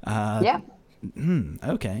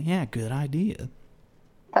 Okay. Yeah. Good idea.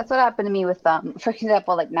 That's what happened to me with, for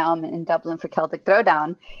example, like now I'm in Dublin for Celtic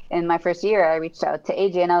Throwdown. In my first year, I reached out to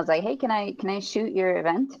AJ and I was like, hey, can I shoot your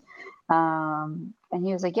event? And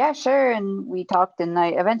he was like, yeah, sure. And we talked and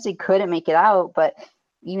I eventually couldn't make it out. But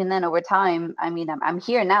even then over time, I mean, I'm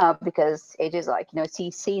here now because AJ's like,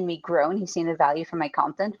 he's seen me grow and he's seen the value from my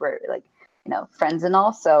content. We're like, friends and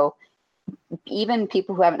all. So even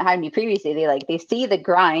people who haven't hired me previously, they see the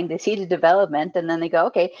grind, they see the development, and then they go,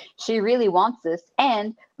 okay, she really wants this,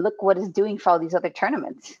 and look what it's doing for all these other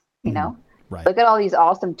tournaments. Right. Look at all these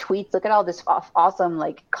awesome tweets, look at all this awesome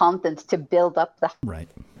like content to build up the right.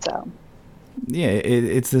 So yeah,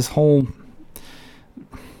 it's this whole,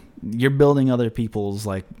 you're building other people's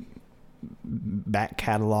like back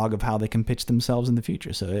catalog of how they can pitch themselves in the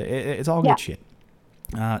future. So it's all good shit.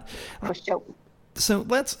 For sure. So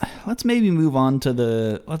let's maybe move on to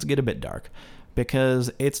let's get a bit dark,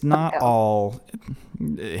 because it's not all,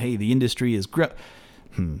 hey, the industry is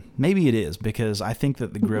maybe it is, because I think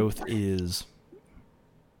that the growth is,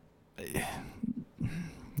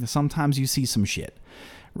 sometimes you see some shit,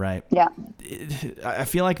 right? Yeah. I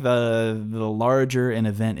feel like the larger an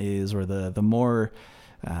event is, or the more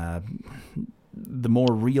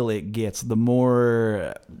real it gets, the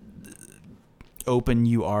more open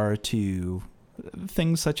you are to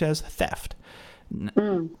things such as theft.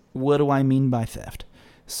 What do I mean by theft?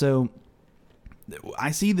 So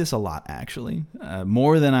I see this a lot, actually,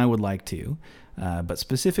 more than I would like to, but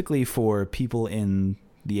specifically for people in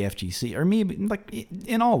the FGC, or maybe like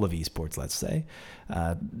in all of esports, let's say,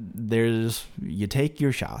 you take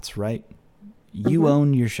your shots, right? You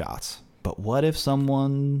own your shots. But what if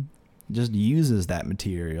someone just uses that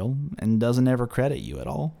material and doesn't ever credit you at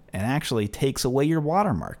all and actually takes away your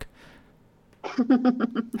watermark?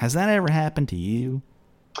 Has that ever happened to you?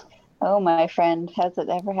 Oh, my friend, has it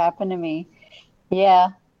ever happened to me? Yeah,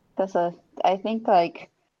 I think like,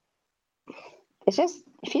 it's just,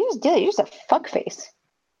 if you just do it, you're just a fuckface.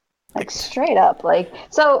 Like straight up. Like,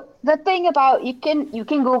 so the thing about, you can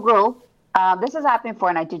Google, this has happened before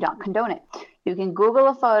and I do not condone it. You can Google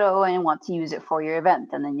a photo and want to use it for your event.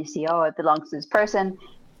 And then you see, oh, it belongs to this person.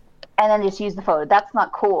 And then just use the photo. That's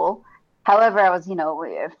not cool. However, I was,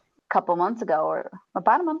 a couple months ago, or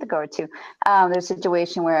about a month ago or two, there's a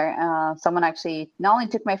situation where someone actually not only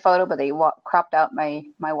took my photo, but they cropped out my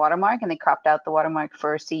watermark, and they cropped out the watermark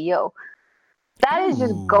for CEO. That is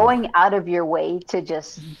just going out of your way to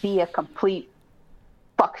just be a complete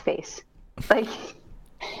fuckface. Like,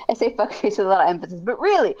 I say fuckface with a lot of emphasis, but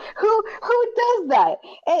really, who does that?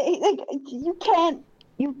 Like, you can't.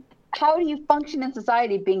 How do you function in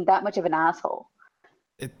society being that much of an asshole?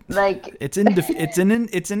 It's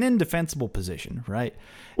an indefensible position, right?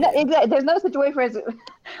 No, exactly. There's no situation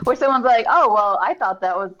where someone's like, "Oh, well, I thought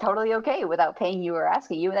that was totally okay," without paying you or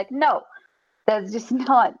asking you. Like, no, that's just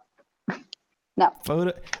not. No.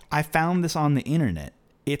 Photo. I found this on the internet.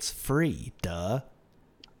 It's free. Duh.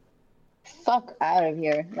 Fuck out of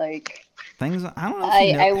here. Like, things. I don't know.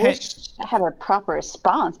 I wish I had a proper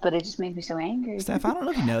response, but it just makes me so angry. Steph, I don't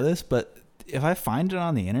know if you know this, but if I find it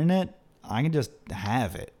on the internet, I can just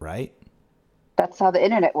have it, right? That's how the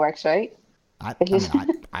internet works, right? I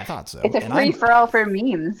thought so. It's a free-for-all for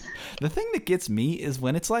memes. The thing that gets me is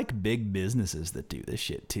when it's like big businesses that do this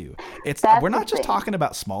shit too. We're not just talking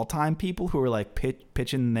about small-time people who are like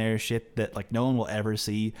pitching their shit that like no one will ever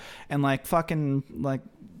see, and like fucking like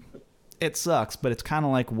it sucks, but it's kind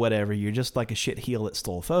of like whatever. You're just like a shit heel that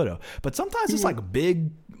stole a photo. But sometimes it's like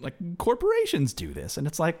big like corporations do this, and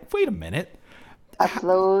it's like, wait a minute. That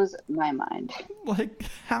blows my mind. Like,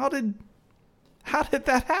 how did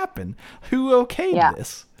that happen? Who okayed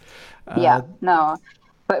this? No.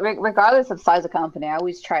 But regardless of size of company, I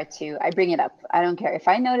always I bring it up. I don't care. If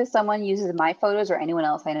I notice someone uses my photos or anyone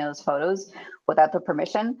else I know's photos without their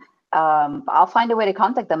permission, I'll find a way to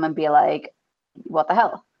contact them and be like, what the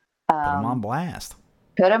hell? Put them on blast.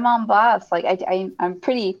 Like, I'm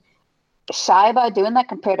pretty shy about doing that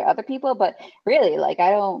compared to other people, but really, like,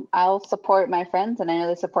 I'll support my friends, and I know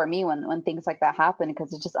they support me when things like that happen,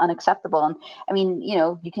 because it's just unacceptable. And I mean,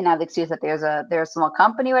 you can have the excuse that they're a small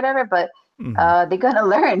company or whatever, but they gotta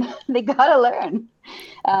learn. They gotta learn,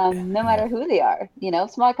 no matter who they are.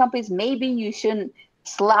 Small companies, maybe you shouldn't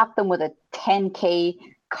slap them with a 10K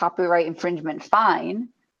copyright infringement fine,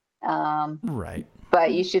 right?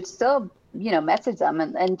 But you should still message them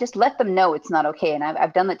and just let them know it's not okay. And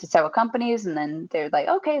I've done that to several companies, and then they're like,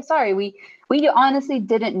 okay, sorry, we honestly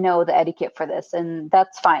didn't know the etiquette for this, and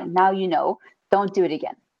that's fine. Now don't do it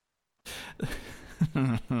again.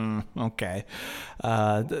 Okay.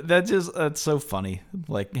 That's so funny.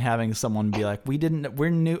 Like having someone be like, we're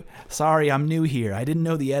new. Sorry, I'm new here. I didn't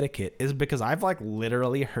know the etiquette, is because I've like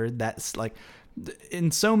literally heard that like in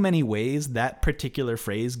so many ways, that particular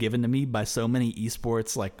phrase given to me by so many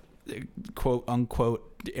esports, like quote unquote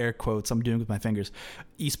air quotes I'm doing with my fingers,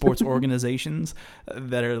 esports organizations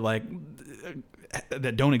that are like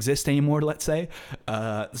that don't exist anymore, let's say,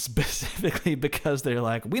 specifically because they're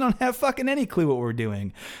like, we don't have fucking any clue what we're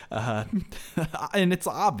doing, and it's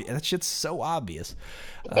obvious. That shit's so obvious.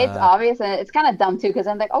 It's obvious, and it's kind of dumb too, because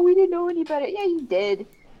I'm like, oh, we didn't know any better. Yeah, you did,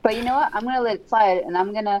 but you know what, I'm gonna let it slide, and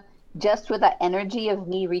I'm gonna, just with that energy of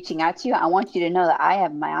me reaching out to you, I want you to know that I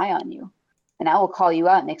have my eye on you. And I will call you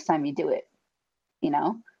out next time you do it,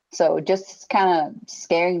 So just kind of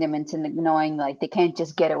scaring them into knowing like they can't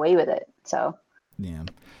just get away with it. So yeah,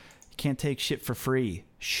 you can't take shit for free,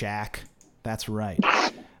 Shaq. That's right.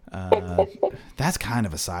 That's kind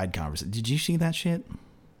of a side conversation. Did you see that shit?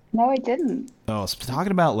 No, I didn't. Oh,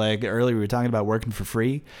 talking about like earlier, we were talking about working for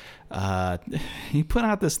free. He put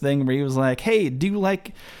out this thing where he was like, "Hey, do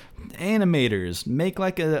like animators make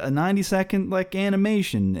like a 90-second like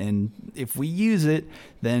animation, and if we use it,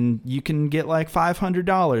 then you can get like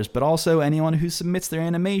 $500, but also anyone who submits their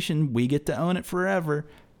animation, we get to own it forever."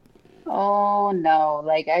 Oh no,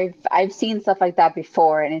 like I've seen stuff like that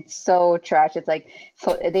before, and it's so trash. It's like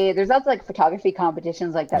there's also like photography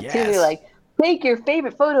competitions like that too. They're like, take your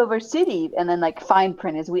favorite photo of our city, and then like fine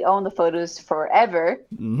print is we own the photos forever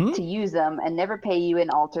to use them and never pay you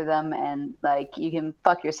and alter them, and like you can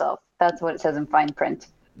fuck yourself. That's what it says in fine print.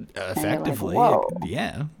 Effectively, like,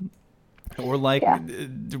 yeah. Or like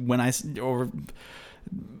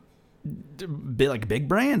like big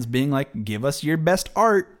brands being like, give us your best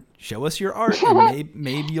art, show us your art, and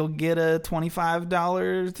maybe you'll get a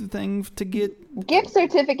 $25 thing to get gift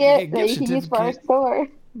certificate that you can use for our store.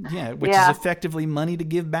 Yeah, which is effectively money to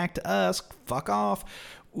give back to us. Fuck off.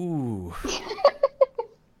 Ooh. I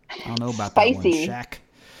don't know about Spicy. That one, Shaq.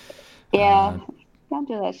 Yeah. Don't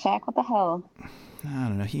do that, Shaq. What the hell? I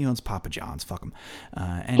don't know. He owns Papa John's. Fuck him.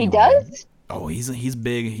 Anyway. He does? Oh, he's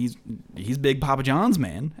big. He's big Papa John's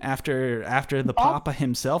man. After the Papa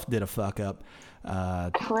himself did a fuck up.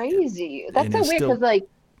 Crazy. That's so weird because like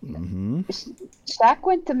Shaq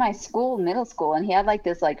went to my school, middle school, and he had like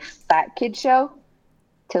this like fat kid show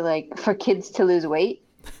to like for kids to lose weight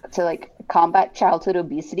to like combat childhood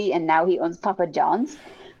obesity, and now he owns Papa John's.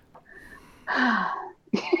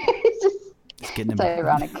 It's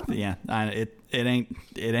ironic. Yeah, it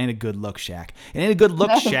ain't a good look, Shaq. It ain't a good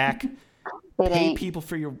look, Shaq. Pay people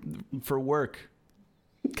for work.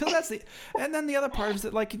 Because and then the other part is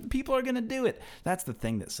that like people are gonna do it. That's the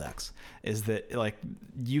thing that sucks, is that like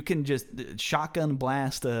you can just shotgun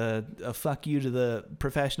blast a fuck you to the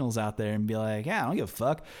professionals out there and be like, yeah, I don't give a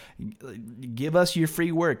fuck. Give us your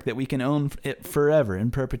free work that we can own it forever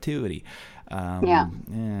in perpetuity. Well,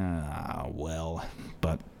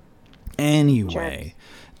 but anyway.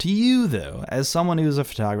 To you, though, as someone who's a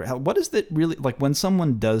photographer, what is that really like when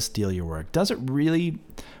someone does steal your work? Does it really,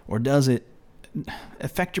 or does it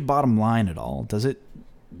affect your bottom line at all? Does it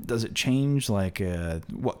change like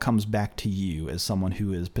what comes back to you as someone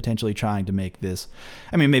who is potentially trying to make this?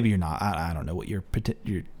 I mean, maybe you're not. I don't know what your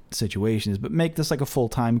situation is, but make this like a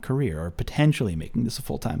full-time career, or potentially making this a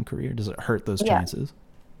full-time career. Does it hurt those chances?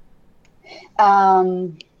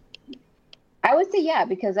 I would say yeah,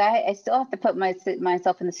 because I still have to put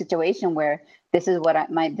myself in the situation where this is what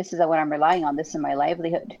I'm relying on. This is my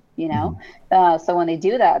livelihood, you know. So when they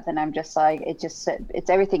do that, then I'm just like, it's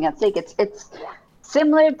everything at stake. It's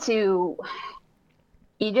similar to,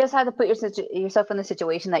 you just have to put yourself in the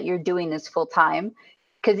situation that you're doing this full time,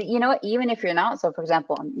 because you know what, even if you're not. So for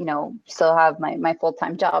example, you know, still have my full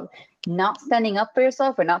time job. Not standing up for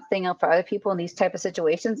yourself or not standing up for other people in these type of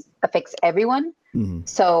situations affects everyone.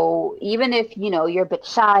 So even if, you know, you're a bit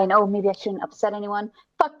shy and, oh, maybe I shouldn't upset anyone,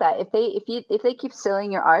 fuck that. If they keep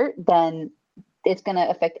stealing your art, then it's going to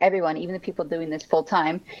affect everyone, even the people doing this full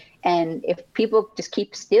time. And if people just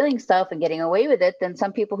keep stealing stuff and getting away with it, then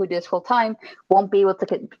some people who do this full time won't be able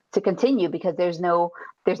to continue, because there's no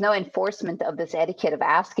enforcement of this etiquette of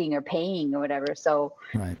asking or paying or whatever. So,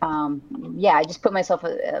 I just put myself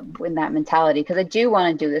in that mentality, because I do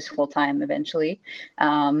want to do this full time eventually.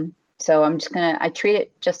 So I treat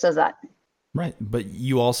it just as that. Right. But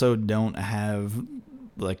you also don't have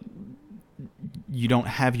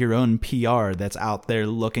your own PR that's out there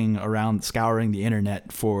looking around, scouring the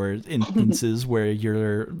internet for instances where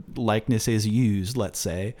your likeness is used, let's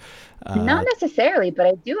say. Not necessarily, but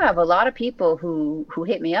I do have a lot of people who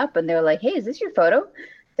hit me up and they're like, hey, is this your photo?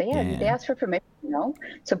 So they ask for permission, you know?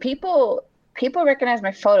 So people recognize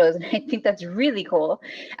my photos, and I think that's really cool.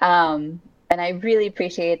 And I really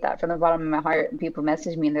appreciate that from the bottom of my heart. And people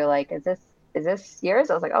message me and they're like, is this yours?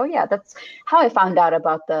 I was like, oh yeah, that's how I found out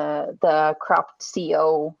about the cropped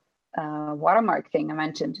CO watermark thing I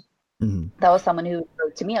mentioned. That was someone who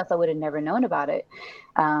wrote to me, else I would have never known about it.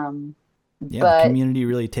 The community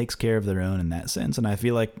really takes care of their own in that sense. And I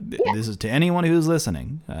feel like this is to anyone who's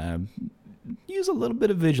listening, use a little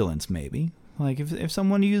bit of vigilance maybe. Like if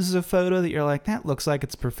someone uses a photo that you're like, that looks like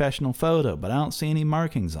it's a professional photo, but I don't see any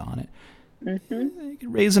markings on it. You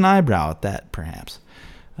could raise an eyebrow at that, perhaps.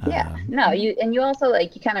 You also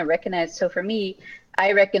like, you kind of recognize. So for me,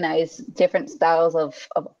 I recognize different styles of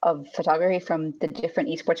photography from the different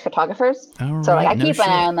esports photographers. So like I keep an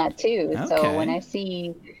eye on that too. Okay. So when I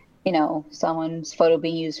see, you know, someone's photo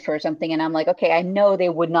being used for something and I'm like, okay, I know they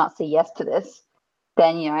would not say yes to this,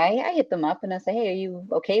 then, you know, I hit them up and I say, hey, are you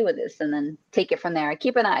okay with this? And then take it from there. I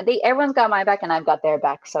keep an eye. Everyone's got my back and I've got their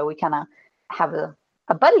back. So we kind of have a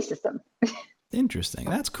buddy system. Interesting.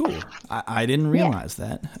 That's cool. I didn't realize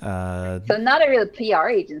that. So not a real PR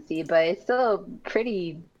agency, but it's still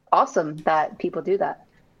pretty awesome that people do that.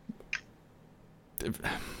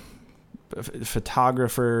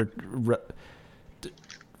 Photographer,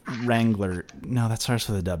 wrangler. No, that starts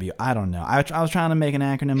with a W. I don't know. I was trying to make an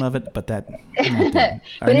acronym of it, but that an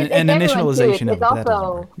initialization of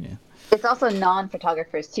it. It's also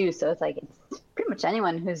non-photographers too, so it's like it's pretty much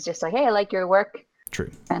anyone who's just like, hey, I like your work.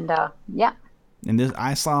 True. And yeah. And this,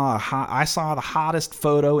 I saw the hottest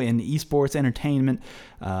photo in esports entertainment,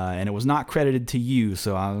 and it was not credited to you.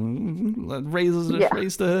 So I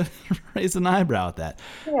raised an eyebrow at that.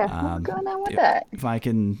 Yeah, what's going on with that? If I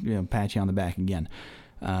can, pat you on the back again.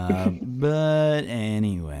 But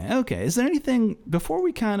anyway, okay. Is there anything before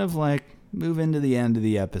we kind of like move into the end of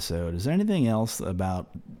the episode? Is there anything else about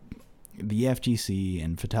the FGC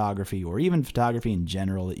and photography, or even photography in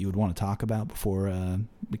general, that you would want to talk about before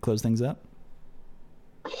we close things up?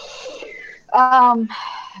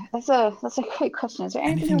 That's a great question. Is there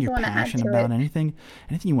anything you're want to add passionate to about? it? Anything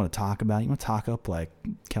you want to talk about? You want to talk up like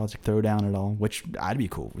Celtic Throwdown at all? Which I'd be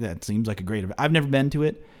cool. That seems like a great event. I've never been to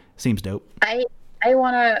it. Seems dope. I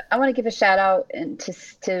wanna give a shout out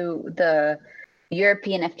to the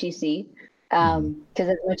European FGC, because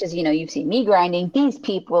as much as you've seen me grinding, these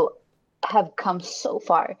people have come so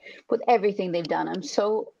far with everything they've done. I'm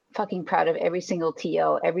so fucking proud of every single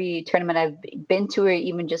TO, every tournament I've been to, or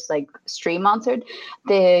even just like stream monitored.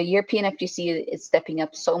 The European FGC is stepping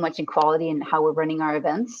up so much in quality and how we're running our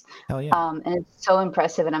events. Hell yeah. And it's so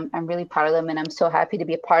impressive, and I'm really proud of them, and I'm so happy to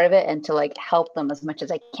be a part of it and to like help them as much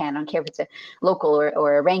as I can. I don't care if it's a local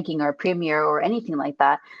or a ranking or a premier or anything like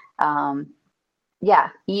that. Yeah,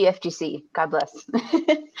 EFGC, God bless.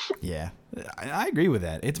 Yeah, I agree with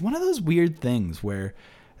that. It's one of those weird things where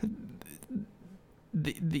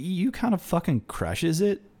the EU kind of fucking crushes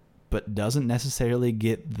it, but doesn't necessarily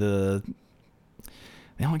get they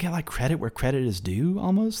don't get like credit where credit is due,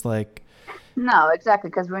 almost like. No,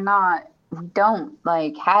 exactly, because we don't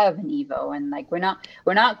like have an Evo, and like we're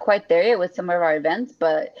not quite there yet with some of our events,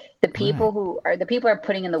 but the people are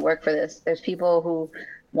putting in the work for this. There's people who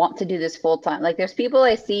want to do this full time. Like there's people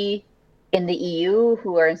I see in the EU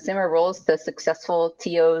who are in similar roles to successful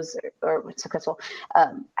TOs or successful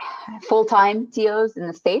full-time TOs in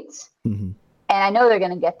the States. Mm-hmm. And I know they're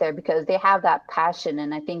going to get there because they have that passion.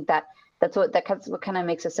 And I think that's what kind of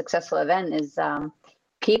makes a successful event is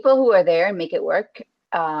people who are there and make it work.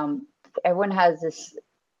 Everyone has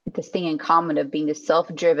this thing in common of being this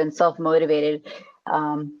self-driven, self-motivated,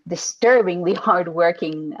 disturbingly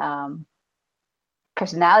hardworking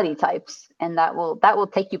personality types, and that will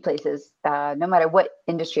take you places, no matter what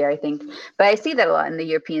industry, I think. But I see that a lot in the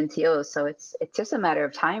European TOs, so it's just a matter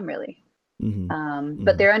of time, really. Mm-hmm.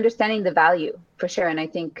 But they're understanding the value for sure, and I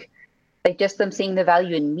think like just them seeing the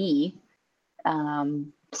value in me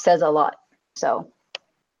says a lot. So.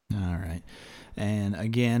 All right, and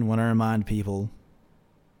again, want to remind people,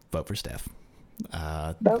 vote for Steph.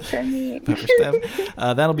 Vote for me. Vote for Steph.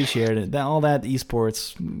 That'll be shared. All that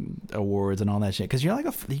esports awards and all that shit. Because you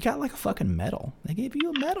got like a fucking medal. They gave you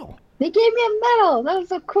a medal. They gave me a medal. That was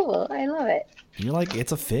so cool. I love it. You're like,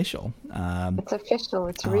 it's official. It's official.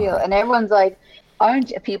 It's real. And everyone's like, aren't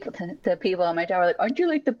you, the people on my tower like, aren't you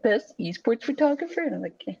like the best esports photographer? And I'm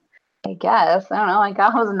like, I guess. I don't know. Like, I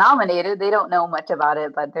was nominated. They don't know much about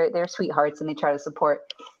it, but they're sweethearts and they try to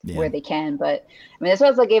support where they can. But I mean, that's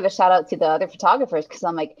why I gave a shout out to the other photographers, because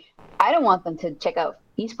I'm like, I don't want them to check out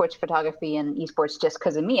esports photography and esports just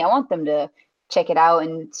because of me. I want them to check it out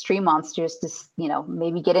and stream monsters to,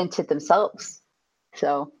 maybe get into it themselves.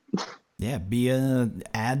 So. Yeah, be a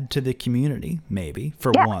add to the community, maybe,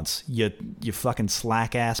 for once. You fucking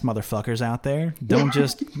slack-ass motherfuckers out there. Don't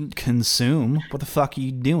just consume. What the fuck are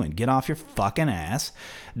you doing? Get off your fucking ass,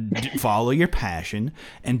 follow your passion,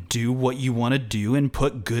 and do what you want to do and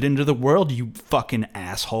put good into the world, you fucking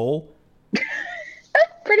asshole.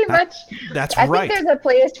 Pretty much. That's right. I think there's a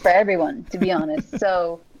place for everyone, to be honest.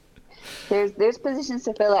 So... There's positions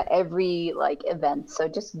to fill at every event, so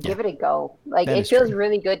just give it a go. It feels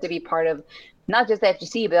really good to be part of not just the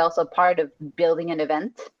FGC, but also part of building an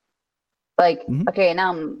event. Okay,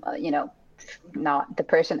 now I'm not the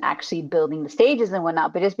person actually building the stages and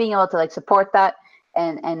whatnot, but just being able to support that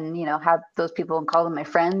and have those people and call them my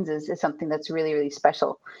friends is something that's really, really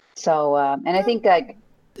special. So and I think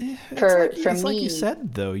for me, like you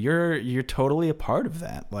said though, you're totally a part of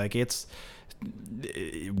that. It's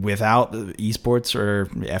without esports or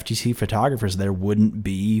FGC photographers, there wouldn't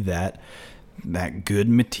be that good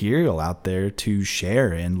material out there to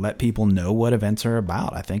share and let people know what events are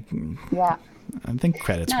about. I think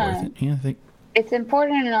credit's worth it. Yeah, I think it's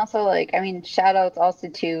important. And also shout outs also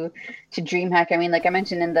to DreamHack. Like I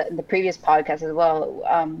mentioned in the previous podcast as well,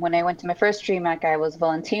 when I went to my first DreamHack, I was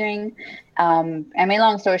volunteering.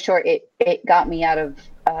 Long story short, it got me out of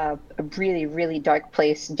a really, really dark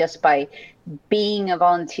place just by being a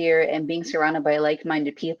volunteer and being surrounded by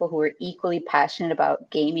like-minded people who are equally passionate about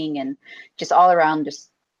gaming and just all around just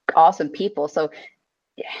awesome people. So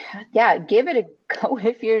yeah, give it a go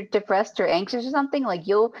if you're depressed or anxious or something. Like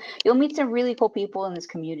you'll meet some really cool people in this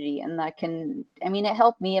community, and that can, I mean, it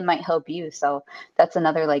helped me, it might help you. So that's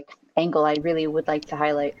another like angle I really would like to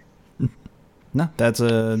highlight. No,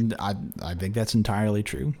 I think that's entirely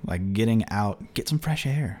true. Like getting out, get some fresh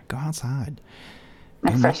air, go outside.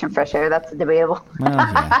 Fresh air, that's debatable. Well,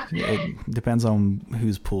 yeah, it depends on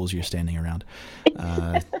whose pools you're standing around.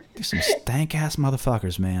 Some stank ass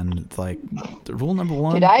motherfuckers, man. Like rule number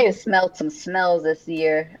one. Dude, I have smelled some smells this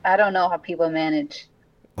year. I don't know how people manage.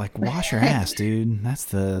 Like wash your ass, dude. That's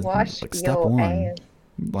the step one. Ass.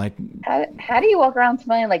 Like how do you walk around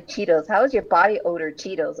smelling like Cheetos? How is your body odor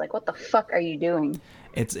Cheetos? Like what the fuck are you doing?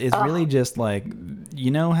 It's really just like, you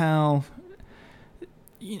know how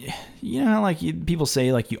like people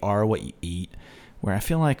say like you are what you eat, where I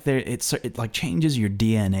feel like it like changes your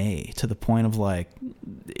DNA to the point of like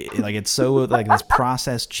it's so like this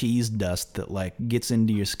processed cheese dust that like gets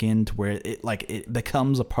into your skin to where it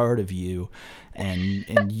becomes a part of you,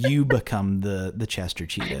 and you become the Chester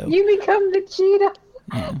Cheeto. You become the Cheeto.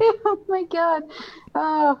 Yeah. Oh my god.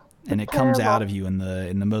 Oh. And it comes out of you in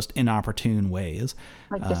the most inopportune ways.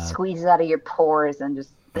 Like just squeezes out of your pores and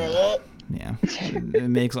just. Yeah, it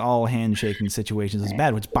makes all handshaking situations as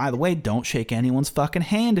bad. Which, by the way, don't shake anyone's fucking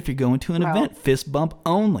hand if you're going to an event. Fist bump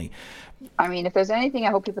only. I mean, if there's anything I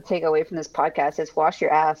hope people take away from this podcast, it's wash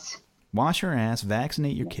your ass. Wash your ass.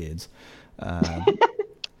 Vaccinate your kids. Because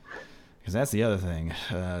that's the other thing.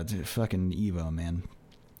 Fucking Evo, man.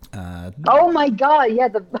 Oh my god! Yeah,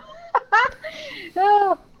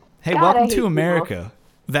 oh, hey, god, welcome to America. People.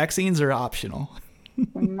 Vaccines are optional.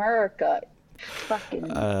 America. Fucking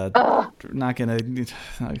not gonna,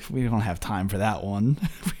 we don't have time for that one.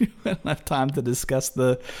 We don't have time to discuss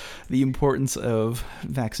the importance of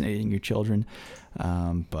vaccinating your children,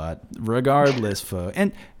 but regardless, but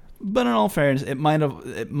in all fairness, it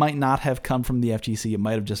might not have come from the FGC. It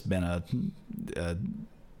might have just been a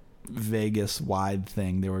Vegas wide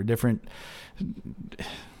thing. There were different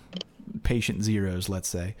patient zeros, let's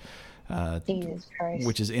say, Jesus Christ.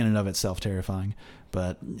 Which is in and of itself terrifying.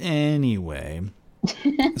 But anyway,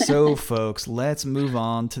 so folks, let's move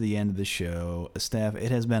on to the end of the show. Steph,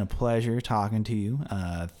 it has been a pleasure talking to you.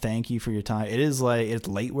 Thank you for your time. It's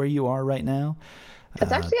late where you are right now.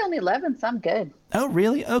 It's actually only 11, so I'm good. Oh,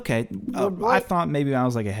 really? Okay. I thought maybe I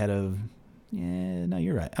was like ahead of. Yeah, no,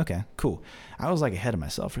 you're right. Okay, cool. I was like ahead of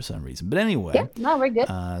myself for some reason. But anyway. Yeah, no, we're good.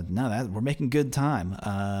 We're making good time.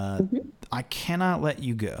 I cannot let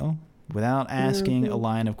you go without asking a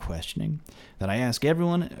line of questioning that I ask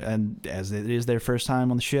everyone, and as it is their first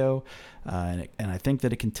time on the show, and I think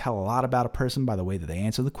that it can tell a lot about a person by the way that they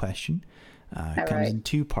answer the question. It comes in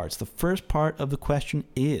two parts. The first part of the question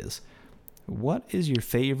is, what is your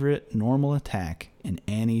favorite normal attack in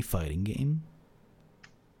any fighting game?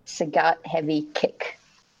 Sagat heavy kick.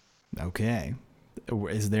 Okay.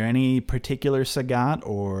 Is there any particular Sagat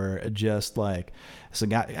or just like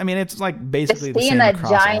Sagat? I mean, it's like basically just the same seeing that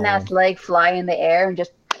across giant ass leg fly in the air and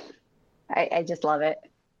just, I just love it.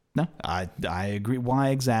 No, I agree. Why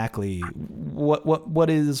exactly? What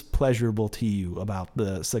is pleasurable to you about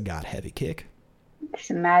the Sagat heavy kick?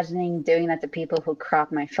 Just imagining doing that to people who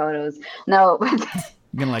crop my photos. No. You're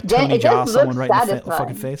gonna like Tony Jaw someone right in the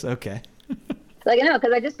fucking face? Okay. Like, no,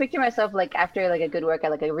 because I just picture myself like after like a good workout,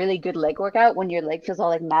 like a really good leg workout, when your leg feels all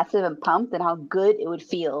like massive and pumped, and how good it would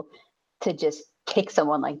feel to just kick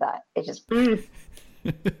someone like that. It just to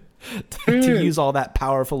use all that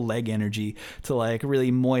powerful leg energy to like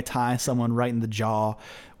really Muay Thai someone right in the jaw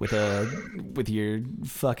with your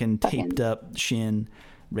fucking taped up shin,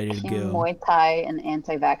 ready to go. Muay Thai and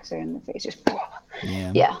anti-vaxxer in the face, just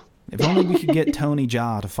yeah. If only we could get Tony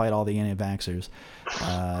Jaa to fight all the anti-vaxxers.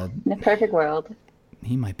 In the perfect world.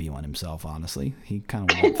 He might be one himself, honestly. He kind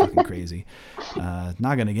of went fucking crazy. Not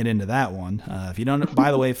going to get into that one. If you don't,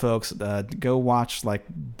 by the way, folks, go watch like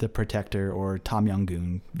The Protector or Tom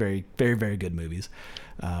Yong-goon. Very, very, very good movies.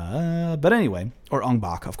 But anyway, or Ong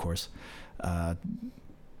Bak, of course. By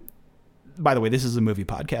the way, this is a movie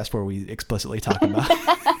podcast where we explicitly talk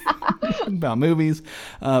about movies.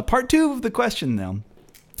 Part 2 of the question, though,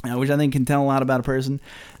 which I think can tell a lot about a person,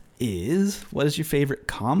 is what is your favorite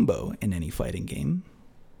combo in any fighting game?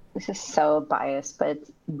 This is so biased, but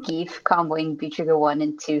it's Geef comboing B-Trigger 1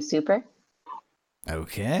 and 2 Super.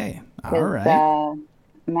 Okay. All right.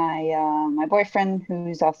 My boyfriend,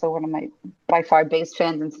 who's also one of my by far biggest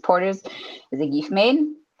fans and supporters, is a Geef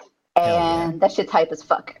main. And that shit's hype as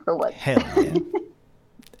fuck, or what? Hell yeah.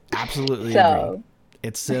 Absolutely agree.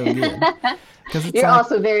 It's so good. You're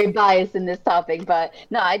also very biased in this topic, but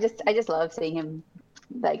no, I just love seeing him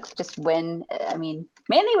like just win. I mean,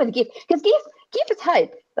 mainly with Geef, because Keith is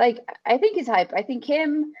hype. Like, I think he's hype. I think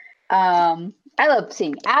him. I love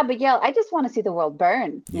seeing Abigail. I just want to see the world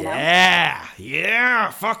burn. You know? Yeah,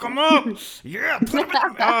 fuck them up. Yeah, put 'em in.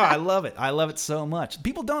 Oh, I love it. I love it so much.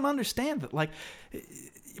 People don't understand that. Like,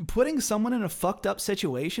 putting someone in a fucked up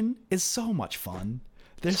situation is so much fun.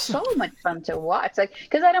 There's so much fun to watch. Like,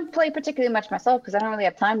 because I don't play particularly much myself because I don't really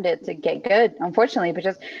have time to get good, unfortunately. But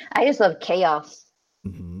I just love chaos.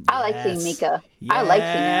 Mm-hmm. I like seeing Mika. Yes. I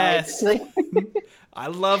like seeing her. I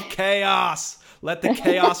love chaos. Let the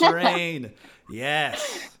chaos reign.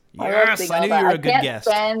 Yes. Yes, I knew you were a good guest.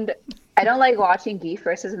 I don't like watching Geef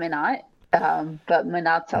versus Minot, but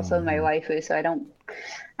Minot's also my waifu, so I don't know.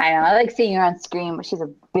 I like seeing her on screen, but she's a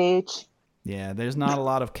bitch. Yeah, there's not a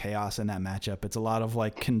lot of chaos in that matchup. It's a lot of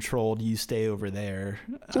like controlled. You stay over there.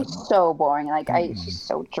 She's so boring. Like she's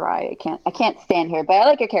so dry. I can't stand her. But I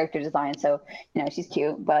like her character design, so she's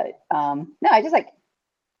cute. But no, I just like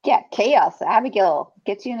chaos. Abigail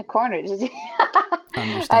gets you in the corner.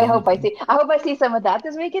 I hope I see some of that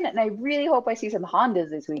this weekend, and I really hope I see some Hondas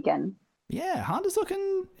this weekend. Yeah, Honda's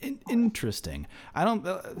looking interesting. I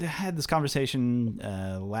had this conversation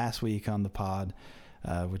last week on the pod.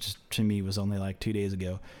 Which to me was only like 2 days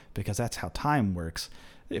ago, because that's how time works.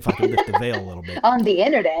 If I could lift the veil a little bit. On the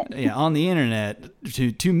internet. Yeah, on the internet.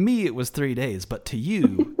 To me, it was 3 days, but to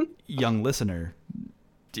you, young listener,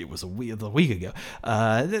 it was a week ago.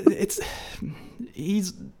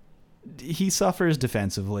 He suffers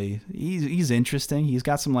defensively. He's interesting. He's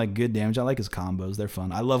got some like good damage. I like his combos. They're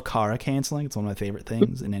fun. I love Kara canceling. It's one of my favorite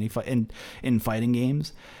things in any in fighting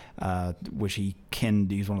games. Which he can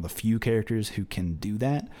do. He's one of the few characters who can do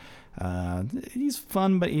that. He's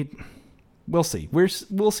fun, but we'll see.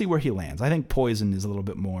 We'll see where he lands. I think Poison is a little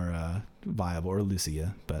bit more viable, or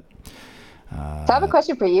Lucia. But so I have a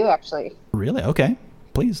question for you, actually. Really? Okay,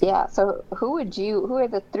 please. Yeah. So who are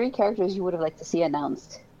the 3 characters you would have liked to see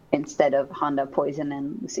announced instead of Honda, Poison,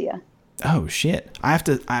 and Lucia? Oh shit! I have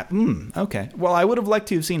to. Okay. Well, I would have liked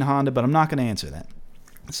to have seen Honda, but I'm not going to answer that.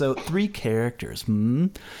 So 3 characters.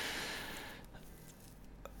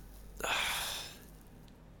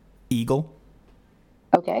 Eagle.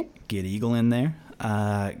 Okay. Get Eagle in there.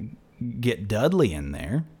 Get Dudley in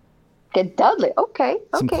there. Get Dudley. Okay.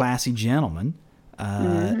 Some classy gentlemen.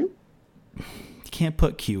 You can't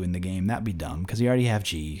put Q in the game. That'd be dumb because you already have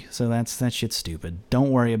G. So that shit's stupid.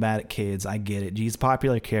 Don't worry about it, kids. I get it. G's a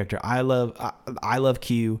popular character. I love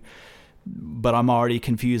Q. But I'm already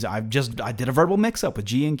confused. I did a verbal mix-up with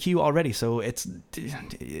G and Q already, so it's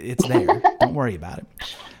there. Don't worry about it.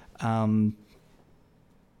 And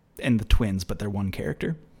the twins, but they're one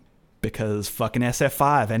character. Because fucking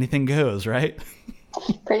SF5, anything goes, right?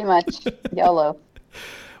 Pretty much. YOLO.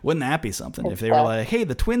 Wouldn't that be something if they were like, hey,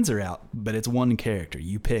 the twins are out, but it's one character.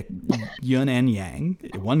 You pick Yun and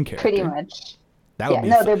Yang, one character. Pretty much. That would be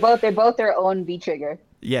they're both their own V-trigger.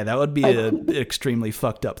 Yeah, that would be an extremely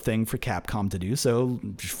fucked up thing for Capcom to do. So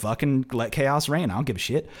just fucking let chaos reign. I don't give a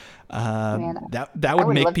shit. That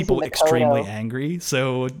would make people extremely angry.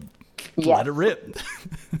 So let it rip.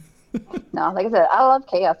 No, like I said, I love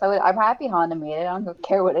chaos. I'm happy Honda made it. I don't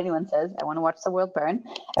care what anyone says. I want to watch the world burn.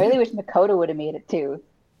 I really wish Makoto would have made it too.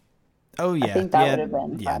 Oh yeah, I think that would have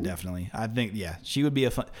been fun. Yeah, definitely. I think she would be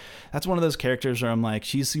a fun. That's one of those characters where I'm like,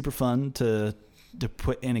 she's super fun to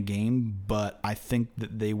put in a game, but I think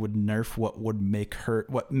that they would nerf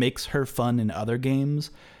what makes her fun in other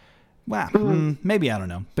games. Wow, maybe, I don't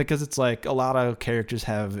know, because it's like a lot of characters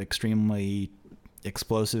have extremely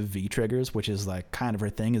explosive V triggers, which is like kind of her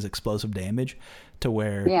thing, is explosive damage, to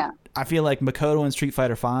where I feel like Makoto in Street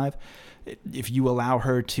Fighter V, if you allow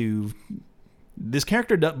her to. This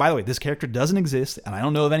character, by the way, this character doesn't exist, and I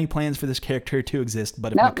don't know of any plans for this character to exist.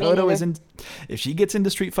 But if Makoto if she gets into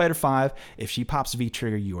Street Fighter V, if she pops V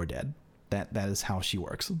trigger, you are dead. That is how she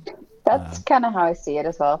works. That's kind of how I see it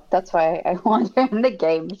as well. That's why I want her in the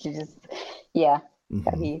game. She just,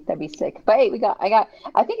 that'd be sick. But hey,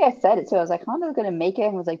 I think I said it too. I was like, Honda's gonna make it,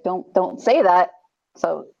 and I was like, don't say that.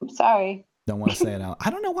 So I'm sorry. Don't want to say it out. I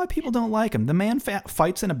don't know why people don't like him. The man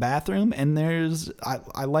fights in a bathroom, and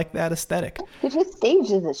I like that aesthetic. Dude, his stage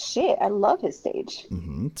is a shit. I love his stage.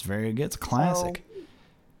 It's very good. It's a classic.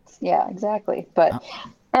 So, yeah, exactly. But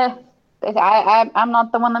I'm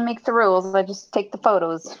not the one that makes the rules. I just take the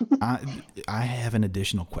photos. I have an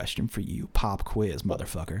additional question for you. Pop quiz,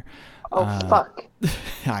 motherfucker. Oh, fuck.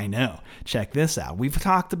 I know. Check this out. We've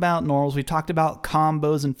talked about normals. We've talked about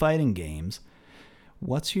combos in fighting games.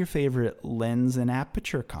 What's your favorite lens and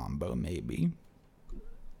aperture combo, maybe?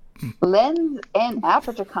 Lens and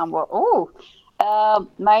aperture combo. Oh,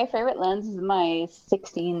 my favorite lens is my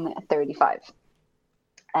 16-35.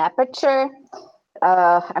 Aperture,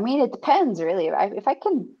 I mean, it depends really. If I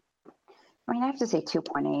can, I mean, I have to say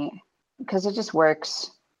 2.8 because it just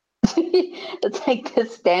works. It's like the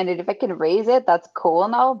standard. If I can raise it, that's cool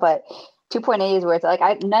and all, but 2.8 is where it's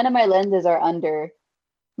like none of my lenses are under.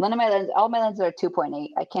 None of my lenses, all my lenses are 2.8.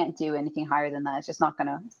 I can't do anything higher than that. It's just not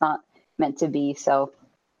gonna. It's not meant to be. So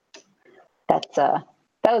that's that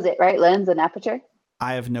was it, right? Lens and aperture.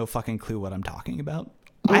 I have no fucking clue what I'm talking about.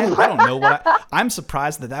 I don't know what I'm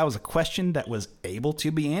surprised that was a question that was able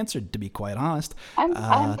to be answered, to be quite honest.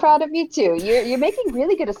 I'm proud of you too. You're making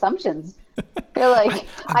really good assumptions. You're like,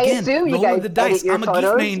 I assume you guys the dice. Your I'm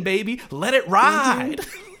photos. a geek main, baby. Let it ride.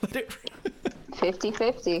 Let it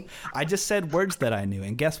 50-50. I just said words that I knew,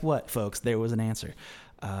 and guess what, folks? There was an answer.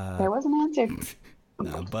 There was an answer.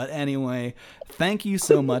 No, but anyway, thank you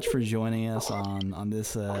so much for joining us on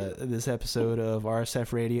this this episode of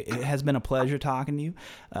RSF Radio. It has been a pleasure talking to you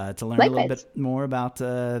to learn a little bit more about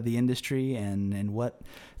the industry and what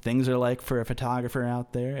things are like for a photographer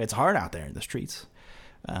out there. It's hard out there in the streets.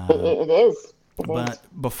 It is. But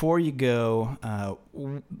before you go,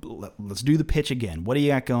 let's do the pitch again. What do you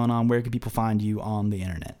got going on? Where can people find you on the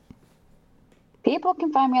internet? People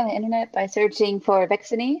can find me on the internet by searching for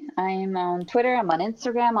Vexanie. I'm on Twitter. I'm on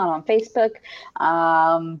Instagram. I'm on Facebook.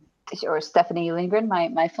 Or Stephanie Lindgren,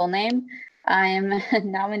 my full name. I'm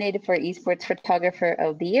nominated for Esports Photographer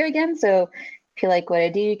of the Year again. So if you like what I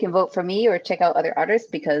do, you can vote for me or check out other artists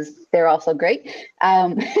because they're also great.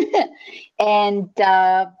 I'm here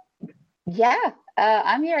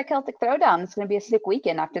at Celtic Throwdown. It's going to be a sick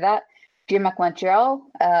weekend. After that, DreamHack Montreal.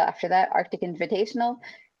 After that, Arctic Invitational.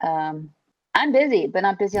 I'm busy, but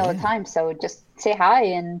not busy all the time. So just say hi.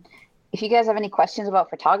 And if you guys have any questions about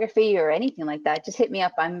photography or anything like that, just hit me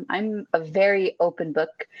up. I'm a very open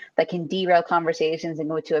book that can derail conversations and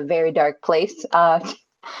go to a very dark place. I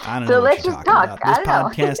don't know. So let's just talk. About. This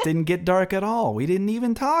podcast didn't get dark at all. We didn't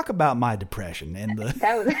even talk about my depression and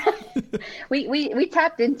the. we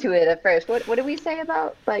tapped into it at first. What did we say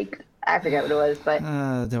about like? I forget what it was, but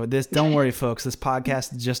don't worry, folks. This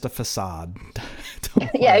podcast is just a facade.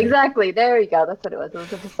 Yeah, exactly. There you go. That's what it was. It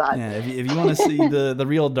was a facade. Yeah, if you want to see the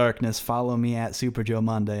real darkness, follow me at Super Joe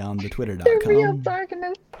Monday on the Twitter.com. The real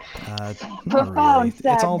darkness. Profound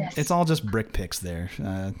sadness. It's all just brick pics there,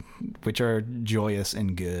 which are joyous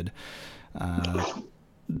and good.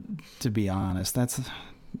 To be honest, that's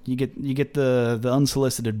you get the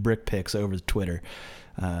unsolicited brick pics over Twitter.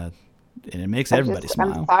 And it makes everybody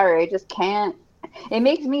smile. I'm sorry, I just can't. It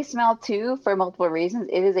makes me smile too for multiple reasons.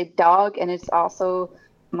 It is a dog, and it's also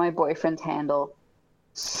my boyfriend's handle.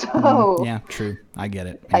 So yeah, true. I get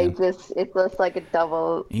it. Yeah. It looks like a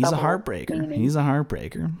double. He's a heartbreaker. Meaning. He's a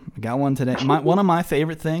heartbreaker. I got one today. One of my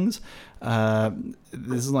favorite things.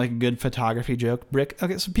 This is like a good photography joke. Brick.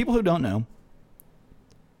 Okay, so people who don't know.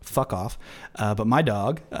 Fuck off. But my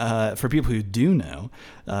dog, for people who do know,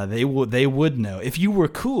 they would know. If you were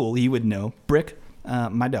cool, you would know. Brick,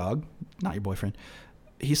 my dog, not your boyfriend.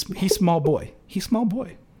 He's small boy. He's small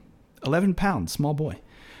boy. 11 pounds, small boy.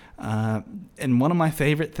 And one of my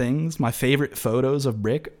favorite things, my favorite photos of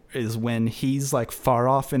Brick is when he's like far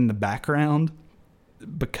off in the background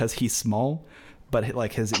because he's small, but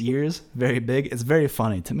like his ears very big. It's very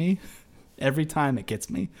funny to me. Every time it gets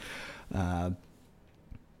me.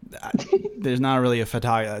 There's not really a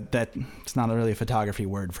it's not really a photography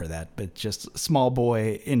word for that, but just small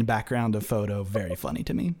boy in background of photo, very funny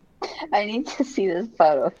to me. I need to see this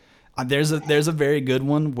photo. There's a very good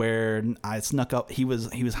one where I snuck up. He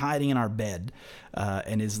was hiding in our bed,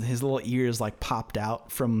 and his little ears like popped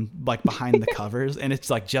out from like behind the covers, and it's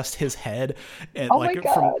like just his head, and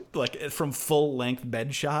from full length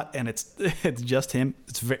bed shot, and it's just him.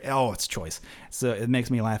 It's choice. So it makes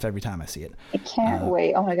me laugh every time I see it. I can't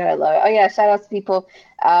wait. Oh my god, I love it. Oh yeah, shout out to people.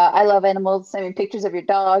 I love animals. Send me pictures of your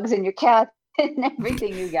dogs and your cats. And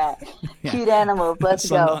everything you got. Yeah. Cute animals. Let's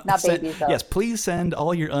go. Not babies, though. Yes, please send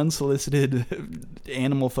all your unsolicited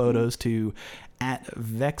animal photos to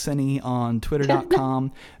 @Vexanie on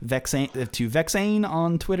Twitter.com, to Vexane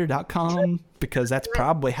on Twitter.com, because that's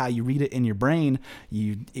probably how you read it in your brain,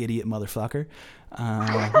 you idiot motherfucker.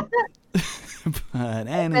 But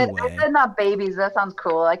anyway. I said not babies. That sounds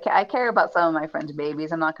cool. I care about some of my friends'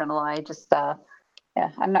 babies. I'm not going to lie. Just, yeah.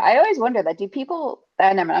 I always wonder that. Do people...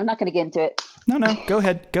 never mind. I'm not going to get into it. No. Go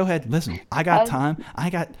ahead. Listen, I got time. I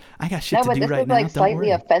got shit to do right now. No, but this is like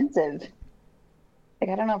slightly offensive.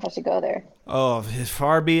 Like, I don't know if I should go there. Oh,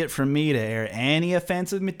 far be it from me to air any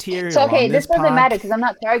offensive material. So, okay, this doesn't pod. matter because I'm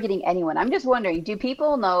not targeting anyone. I'm just wondering, do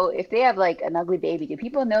people know if they have like an ugly baby? Do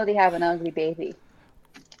people know they have an ugly baby?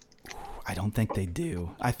 I don't think they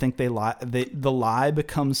do. I think they lie. The lie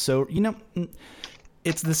becomes so,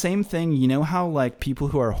 It's the same thing. You know how like people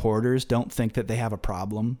who are hoarders don't think that they have a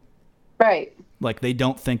problem? Right. Like they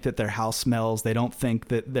don't think that their house smells. They don't think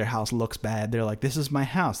that their house looks bad. They're like, this is my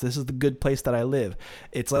house. This is the good place that I live.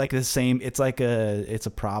 It's like the same. It's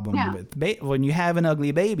a problem. Yeah. With when you have an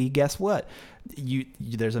ugly baby, guess what?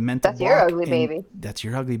 There's a mental block. That's your ugly baby. That's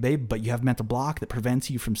your ugly baby, but you have a mental block that prevents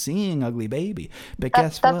you from seeing ugly baby. But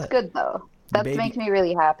guess what? That's good though. That makes me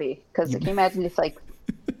really happy. Because can you imagine if like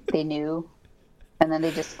they knew and then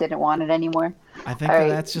they just didn't want it anymore? I think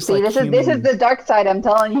that's just this is the dark side I'm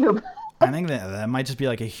telling you. I think that might just be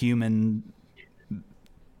like a human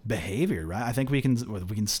behavior, right? I think we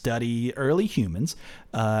can study early humans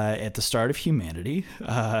at the start of humanity,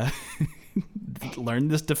 learn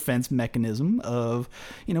this defense mechanism of,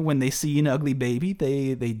 when they see an ugly baby,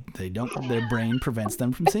 they don't, their brain prevents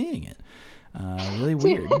them from seeing it. Really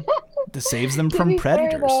weird. This saves them from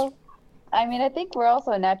predators. Fair, though, I mean, I think we're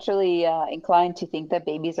also naturally inclined to think that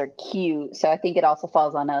babies are cute, so I think it also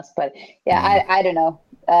falls on us. But yeah. I don't know.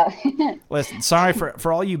 Listen, sorry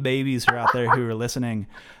for all you babies who are out there who are listening.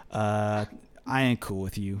 I ain't cool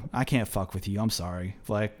with you. I can't fuck with you. I'm sorry.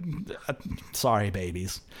 Sorry,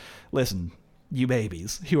 babies. Listen, you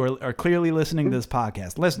babies who are clearly listening to this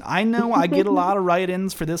podcast. Listen, I know I get a lot of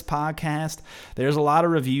write-ins for this podcast. There's a lot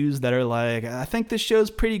of reviews that are like, I think this show's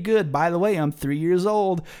pretty good. By the way, I'm 3 years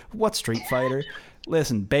old. What's Street Fighter?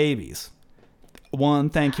 Listen, babies. One,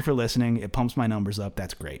 thank you for listening. It pumps my numbers up.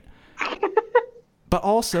 That's great. But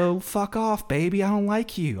also, fuck off, baby. I don't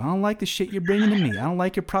like you. I don't like the shit you're bringing to me. I don't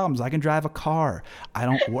like your problems. I can drive a car. I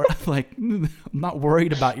don't I'm not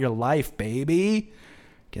worried about your life, baby.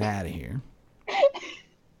 Get out of here.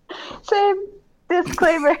 Same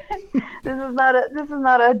disclaimer. This is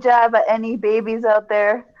not a jab at any babies out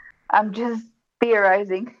there. I'm just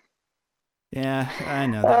theorizing. Yeah, I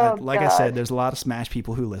know that. Like God. I said, there's a lot of Smash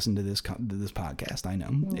people who listen to this podcast. I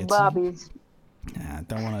know. Bobbies. I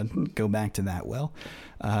don't want to go back to that. Well,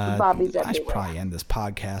 Bobbies I should probably end this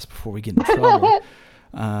podcast before we get in trouble.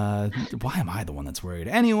 Why am I the one that's worried?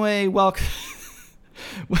 Anyway, welcome.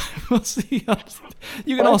 We'll see.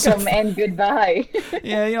 You can welcome and goodbye.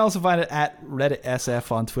 Yeah, you can also find it at Reddit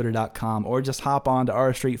SF on Twitter.com, or just hop on to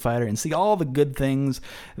our Street Fighter and see all the good things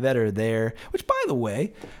that are there. Which, by the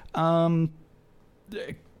way, I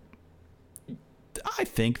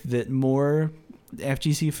think that more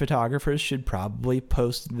FGC photographers should probably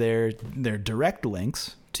post their direct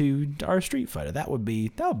links to our Street Fighter. That would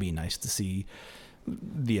be nice to see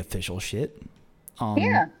the official shit on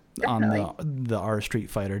the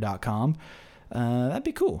rstreetfighter.com. That'd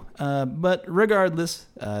be cool. But regardless,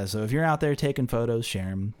 so if you're out there taking photos, share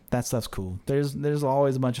them. That stuff's cool. There's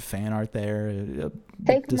always a bunch of fan art there.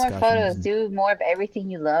 Take more photos. Do more of everything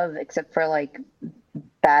you love, except for like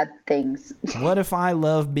bad things. What if I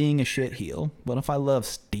love being a shitheel? What if I love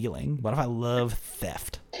stealing? What if I love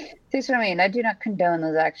theft? See what I mean? I do not condone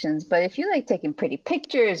those actions, but if you like taking pretty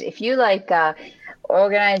pictures, if you like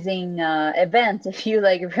organizing events, if you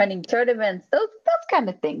like running tournaments, those kind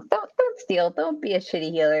of things, don't steal. Don't be a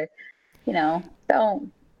shitty healer.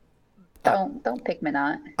 Don't pick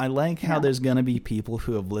Minot. I like how there's gonna be people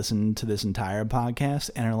who have listened to this entire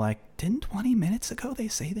podcast and are like, didn't 20 minutes ago they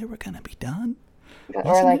say they were gonna be done?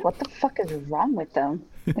 Or like, what the fuck is wrong with them?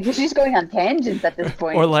 Like, you're just going on tangents at this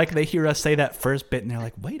point. Or like they hear us say that first bit and they're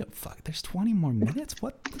like, wait a fuck, there's 20 more minutes?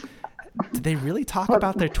 What? Did they really talk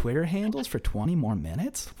about their Twitter handles for 20 more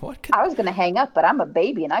minutes? I was going to hang up, but I'm a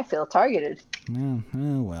baby and I feel targeted. Oh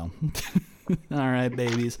well. All right,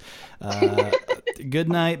 babies. Good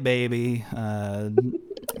night, baby.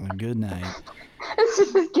 Good night. This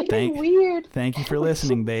is getting weird. Thank you for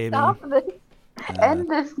listening, baby. Stop this. End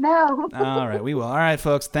this now. All right, we will. All right,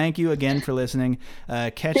 folks. Thank you again for listening.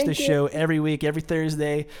 Catch the show every week, every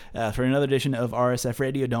Thursday, for another edition of RSF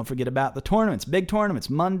Radio. Don't forget about the tournaments. Big tournaments.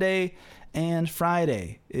 Monday and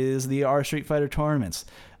Friday is the R Street Fighter tournaments.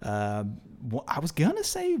 I was gonna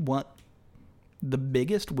say the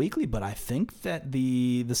biggest weekly, but I think that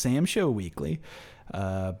the Sam Show weekly.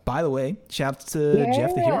 By the way, shout out to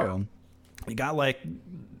Jeff the Hero. He got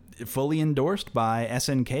fully endorsed by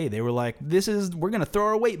SNK. They were like, we're going to throw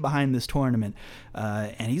our weight behind this tournament.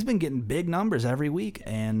 And he's been getting big numbers every week.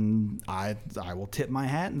 And I will tip my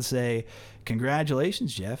hat and say,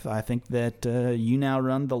 congratulations, Jeff. I think that you now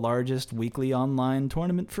run the largest weekly online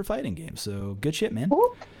tournament for fighting games. So good shit, man.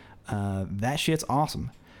 That shit's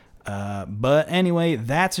awesome. But anyway,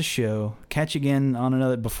 that's a show. Catch you again on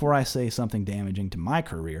another, before I say something damaging to my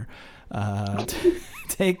career.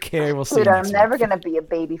 Take care. We'll see you next I'm never going to be a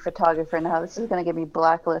baby photographer now. This is going to get me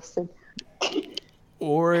blacklisted.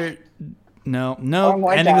 Or no.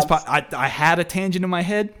 Ending this I had a tangent in my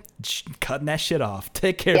head. cutting that shit off.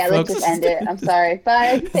 Take care, yeah, folks. Let's just end it. I'm sorry.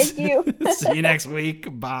 Bye. Thank you. See you next week.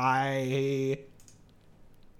 Bye.